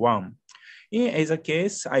former one. In either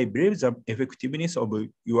case, I believe the effectiveness of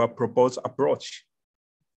your proposed approach.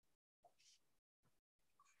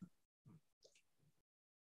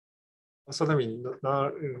 So that means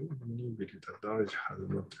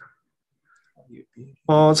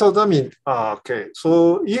so that means okay.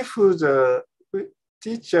 So if the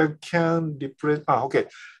teacher can represent, okay.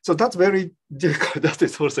 So that's very difficult. That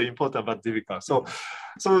is also important but difficult. So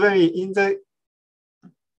very in the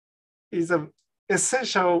is an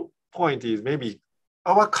essential point is maybe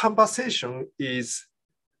our conversation is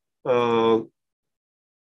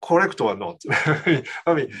correct or not. I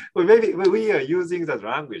mean, maybe we are using the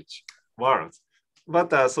language words,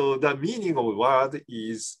 but so the meaning of word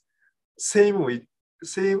is same with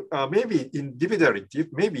maybe individually.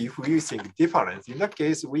 Maybe if we think difference, in that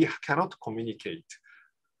case we cannot communicate.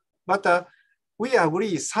 But we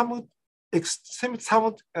agree some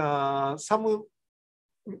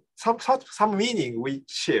meaning we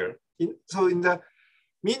share. So in the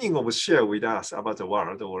meaning of share with us about the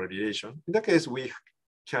world or relation, in that case we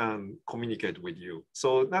can communicate with you.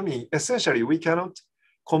 So that means essentially we cannot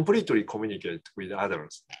completely communicate with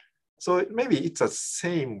others. So maybe it's the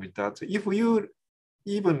same with that. If you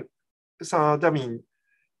even, so that means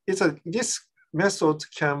this method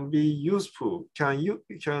can be useful,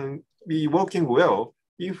 can be working well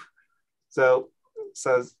if the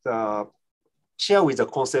share with the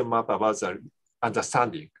concept map about the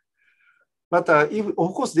understanding. But if,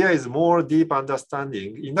 of course, there is more deep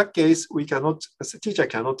understanding, in that case, we cannot, as a teacher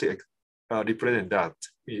cannot represent that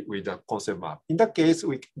with the concept map. In that case,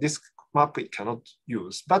 this map we cannot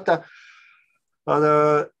use. But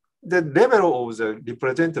the level of the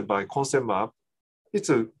represented by concept map,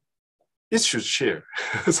 it should share.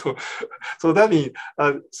 so that means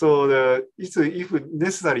if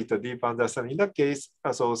necessary to deep understanding, in that case,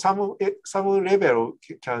 so some level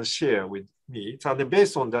can share with me. So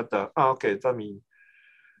based on that, okay, that means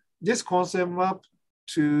this concept map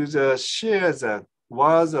to share the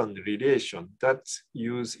words and relation that's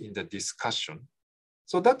used in the discussion.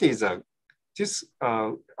 So that is this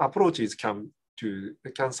approaches can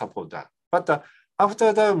support that. But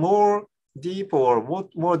after the more deep or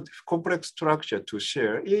more complex structure to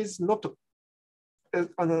share is not,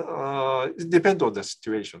 it depends on the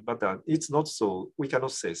situation, but it's not so, we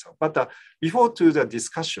cannot say so. But before to the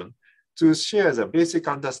discussion, to share the basic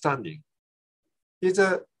understanding,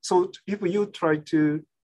 so if you try to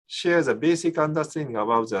share the basic understanding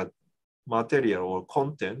about the material or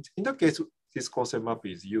content, in that case, this concept map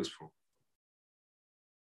is useful.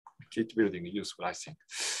 Kit building is useful, I think.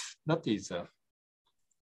 That is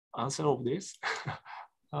answer of this.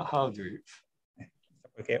 How do you?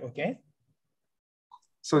 Okay.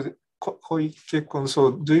 So, Koike-kun,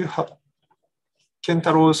 so do you have,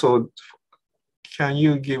 Kentaro, so can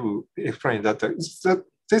you explain that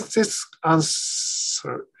this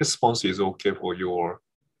answer response is okay for you, or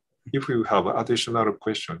if you have additional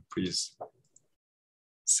question, please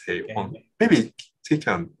say on. Maybe they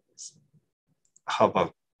can have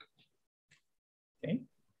a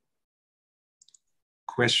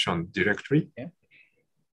question directly. Yeah.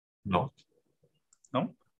 No.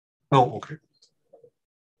 Oh, okay.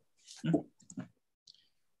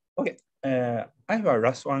 Okay. I have a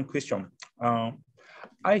last one question.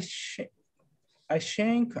 I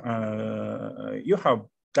think you have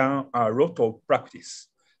done a lot of practice.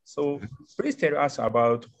 So please tell us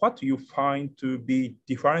about what you find to be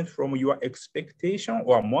different from your expectation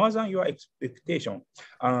or more than your expectation,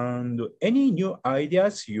 and any new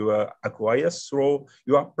ideas you acquired through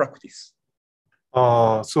your practice.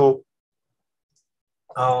 Firstly,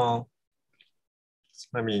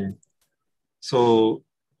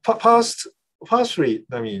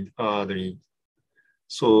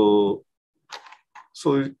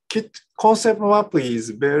 concept map is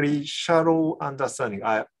very shallow understanding.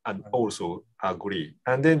 I also agree.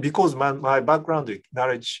 And then because my background is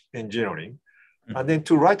knowledge engineering, and then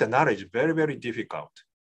to write a knowledge very, very difficult.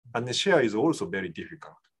 And the share is also very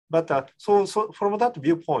difficult. But so from that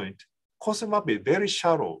viewpoint, concept map is very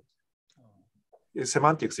shallow.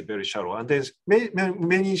 Semantics is very shallow. And there's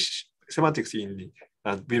many semantics in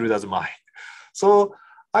the builder's mind. So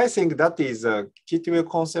I think that is KitWell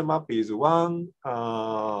concept map is one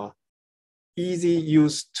easy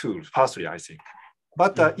use tool, firstly, I think.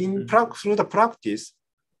 But through the practice,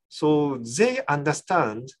 so they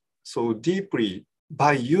understand so deeply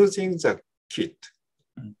by using the kit.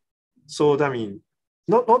 So that means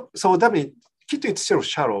kit itself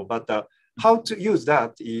shallow, but how to use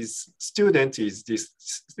that is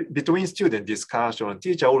between student discussion and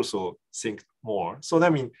teacher also think more. So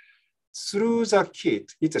that means through the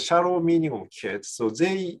kit, it's a shallow meaning of kit. So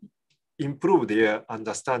they improve their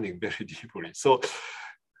understanding very deeply. So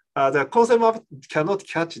the concept map cannot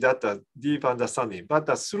catch that deep understanding,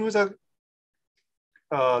 but through the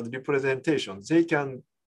representation, they can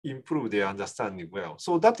improve their understanding well.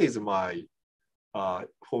 So that is my,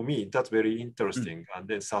 for me, that's very interesting and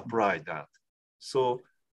then surprise that. So,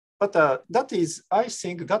 but that is, I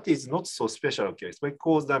think that is not so special case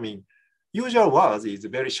because I mean, usual words is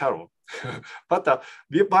very shallow, but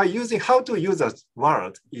by using how to use a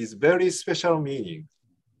word is very special meaning.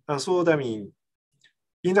 And so I mean,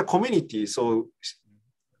 in the community, so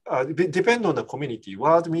depend on the community,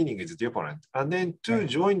 word meaning is different. And then to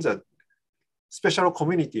join the special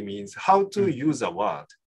community means how to use a word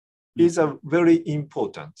is a very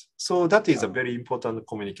important. So that is a very important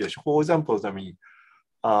communication. For example, I mean,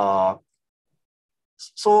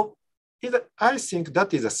 so I think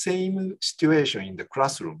that is the same situation in the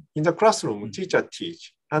classroom. In the classroom, teacher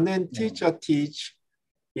teach, and then teacher teach.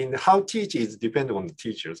 In how teach is dependent on the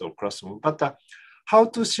teachers or classroom, but how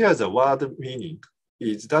to share the word meaning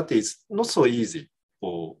is not so easy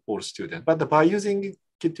for all students. But by using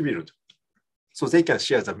kit build, so they can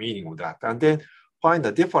share the meaning of that, and then find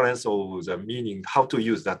the difference of the meaning, how to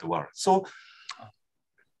use that word. So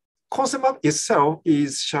concept map itself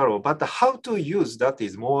is shallow, but how to use that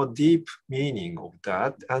is more deep meaning of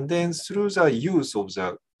that. And then through the use of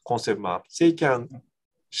the concept map, they can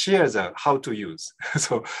share the how to use.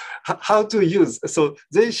 So how to use, so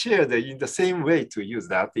they share in the same way to use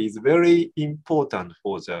that is very important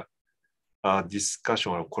for the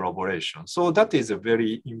discussion or collaboration. So that is a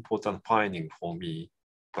very important finding for me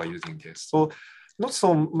by using this. So not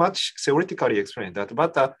so much theoretically explain that,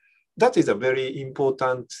 but that is a very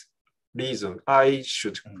important reason I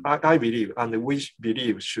believe, and we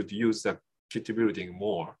believe should use the kit building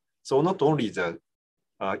more. So not only the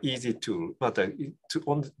easy tool, but to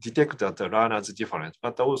detect that the learner's difference,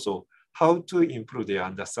 but also how to improve their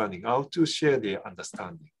understanding, how to share their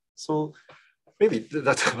understanding. So maybe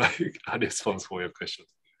that's my response for your question.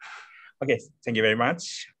 Okay, thank you very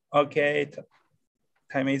much. Okay,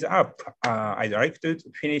 time is up. I'd like to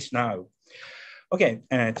finish now. Okay,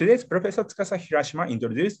 today's Professor Tsukasa Hirashima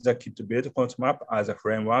introduced the kit build concept map as a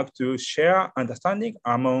framework to share understanding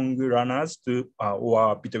among learners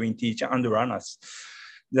or between teacher and learners.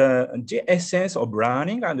 The essence of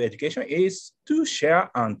learning and education is to share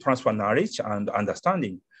and transfer knowledge and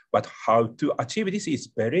understanding, but how to achieve this is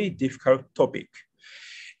a very difficult topic.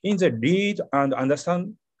 In the read and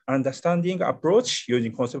understanding approach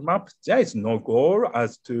using concept map, there is no goal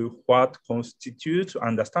as to what constitutes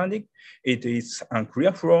understanding. It is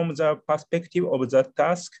unclear from the perspective of the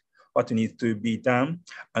task what needs to be done,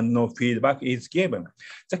 and no feedback is given.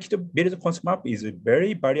 The kit build concept map is a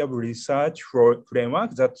very valuable research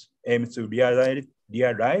framework that aims to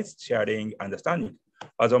realize sharing understanding.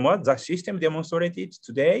 Furthermore, the system demonstrated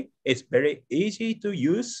today is very easy to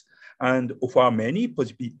use and offer many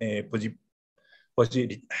possibilities.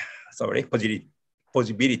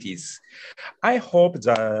 I hope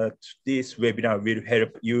that this webinar will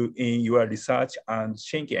help you in your research and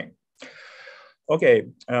thinking. Okay,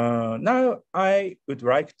 now I would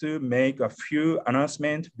like to make a few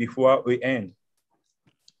announcements before we end.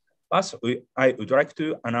 First, I would like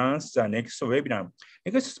to announce the next webinar.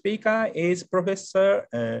 Next speaker is Professor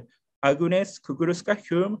Agnes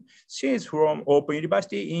Kukulska-Hume. She is from Open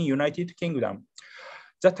University in United Kingdom.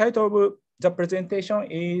 The title of the presentation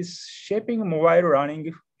is Shaping Mobile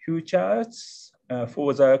Learning Futures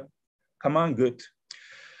for the Common Good.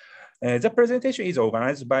 The presentation is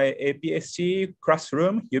organized by APSCE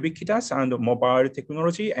Classroom, Ubiquitous and Mobile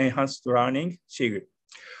Technology Enhanced Learning SIG.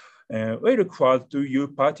 We look forward to your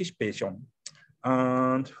participation,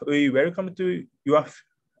 and we welcome to your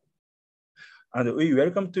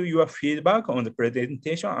feedback on the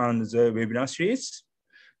presentation and the webinar series.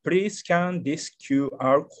 Please scan this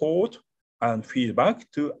QR code and feedback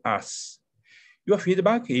to us. Your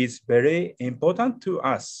feedback is very important to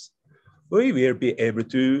us. We will be able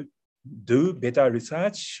to do better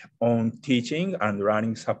research on teaching and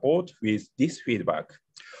learning support with this feedback.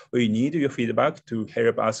 We need your feedback to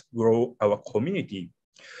help us grow our community.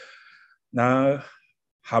 Now,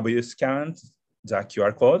 have you scanned the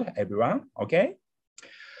QR code, everyone? Okay?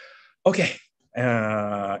 Okay,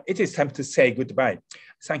 it is time to say goodbye.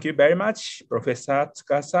 Thank you very much, Professor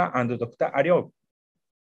Tsukasa and Dr. Ario.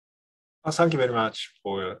 Thank you very much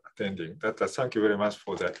for attending. Thank you very much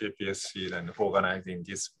for the APSCE and for organizing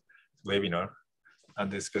this webinar and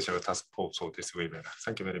the special task force of this webinar.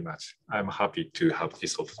 Thank you very much. I'm happy to have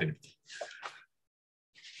this opportunity.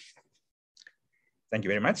 Thank you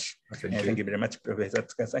very much. Thank you very much, Professor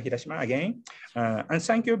Tsukasa Hirashima again. And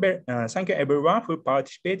thank you everyone who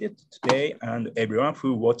participated today and everyone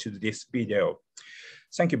who watched this video.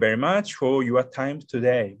 Thank you very much for your time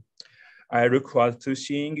today. I look forward to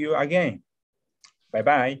seeing you again.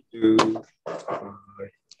 Bye-bye. Thank you.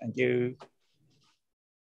 Thank you.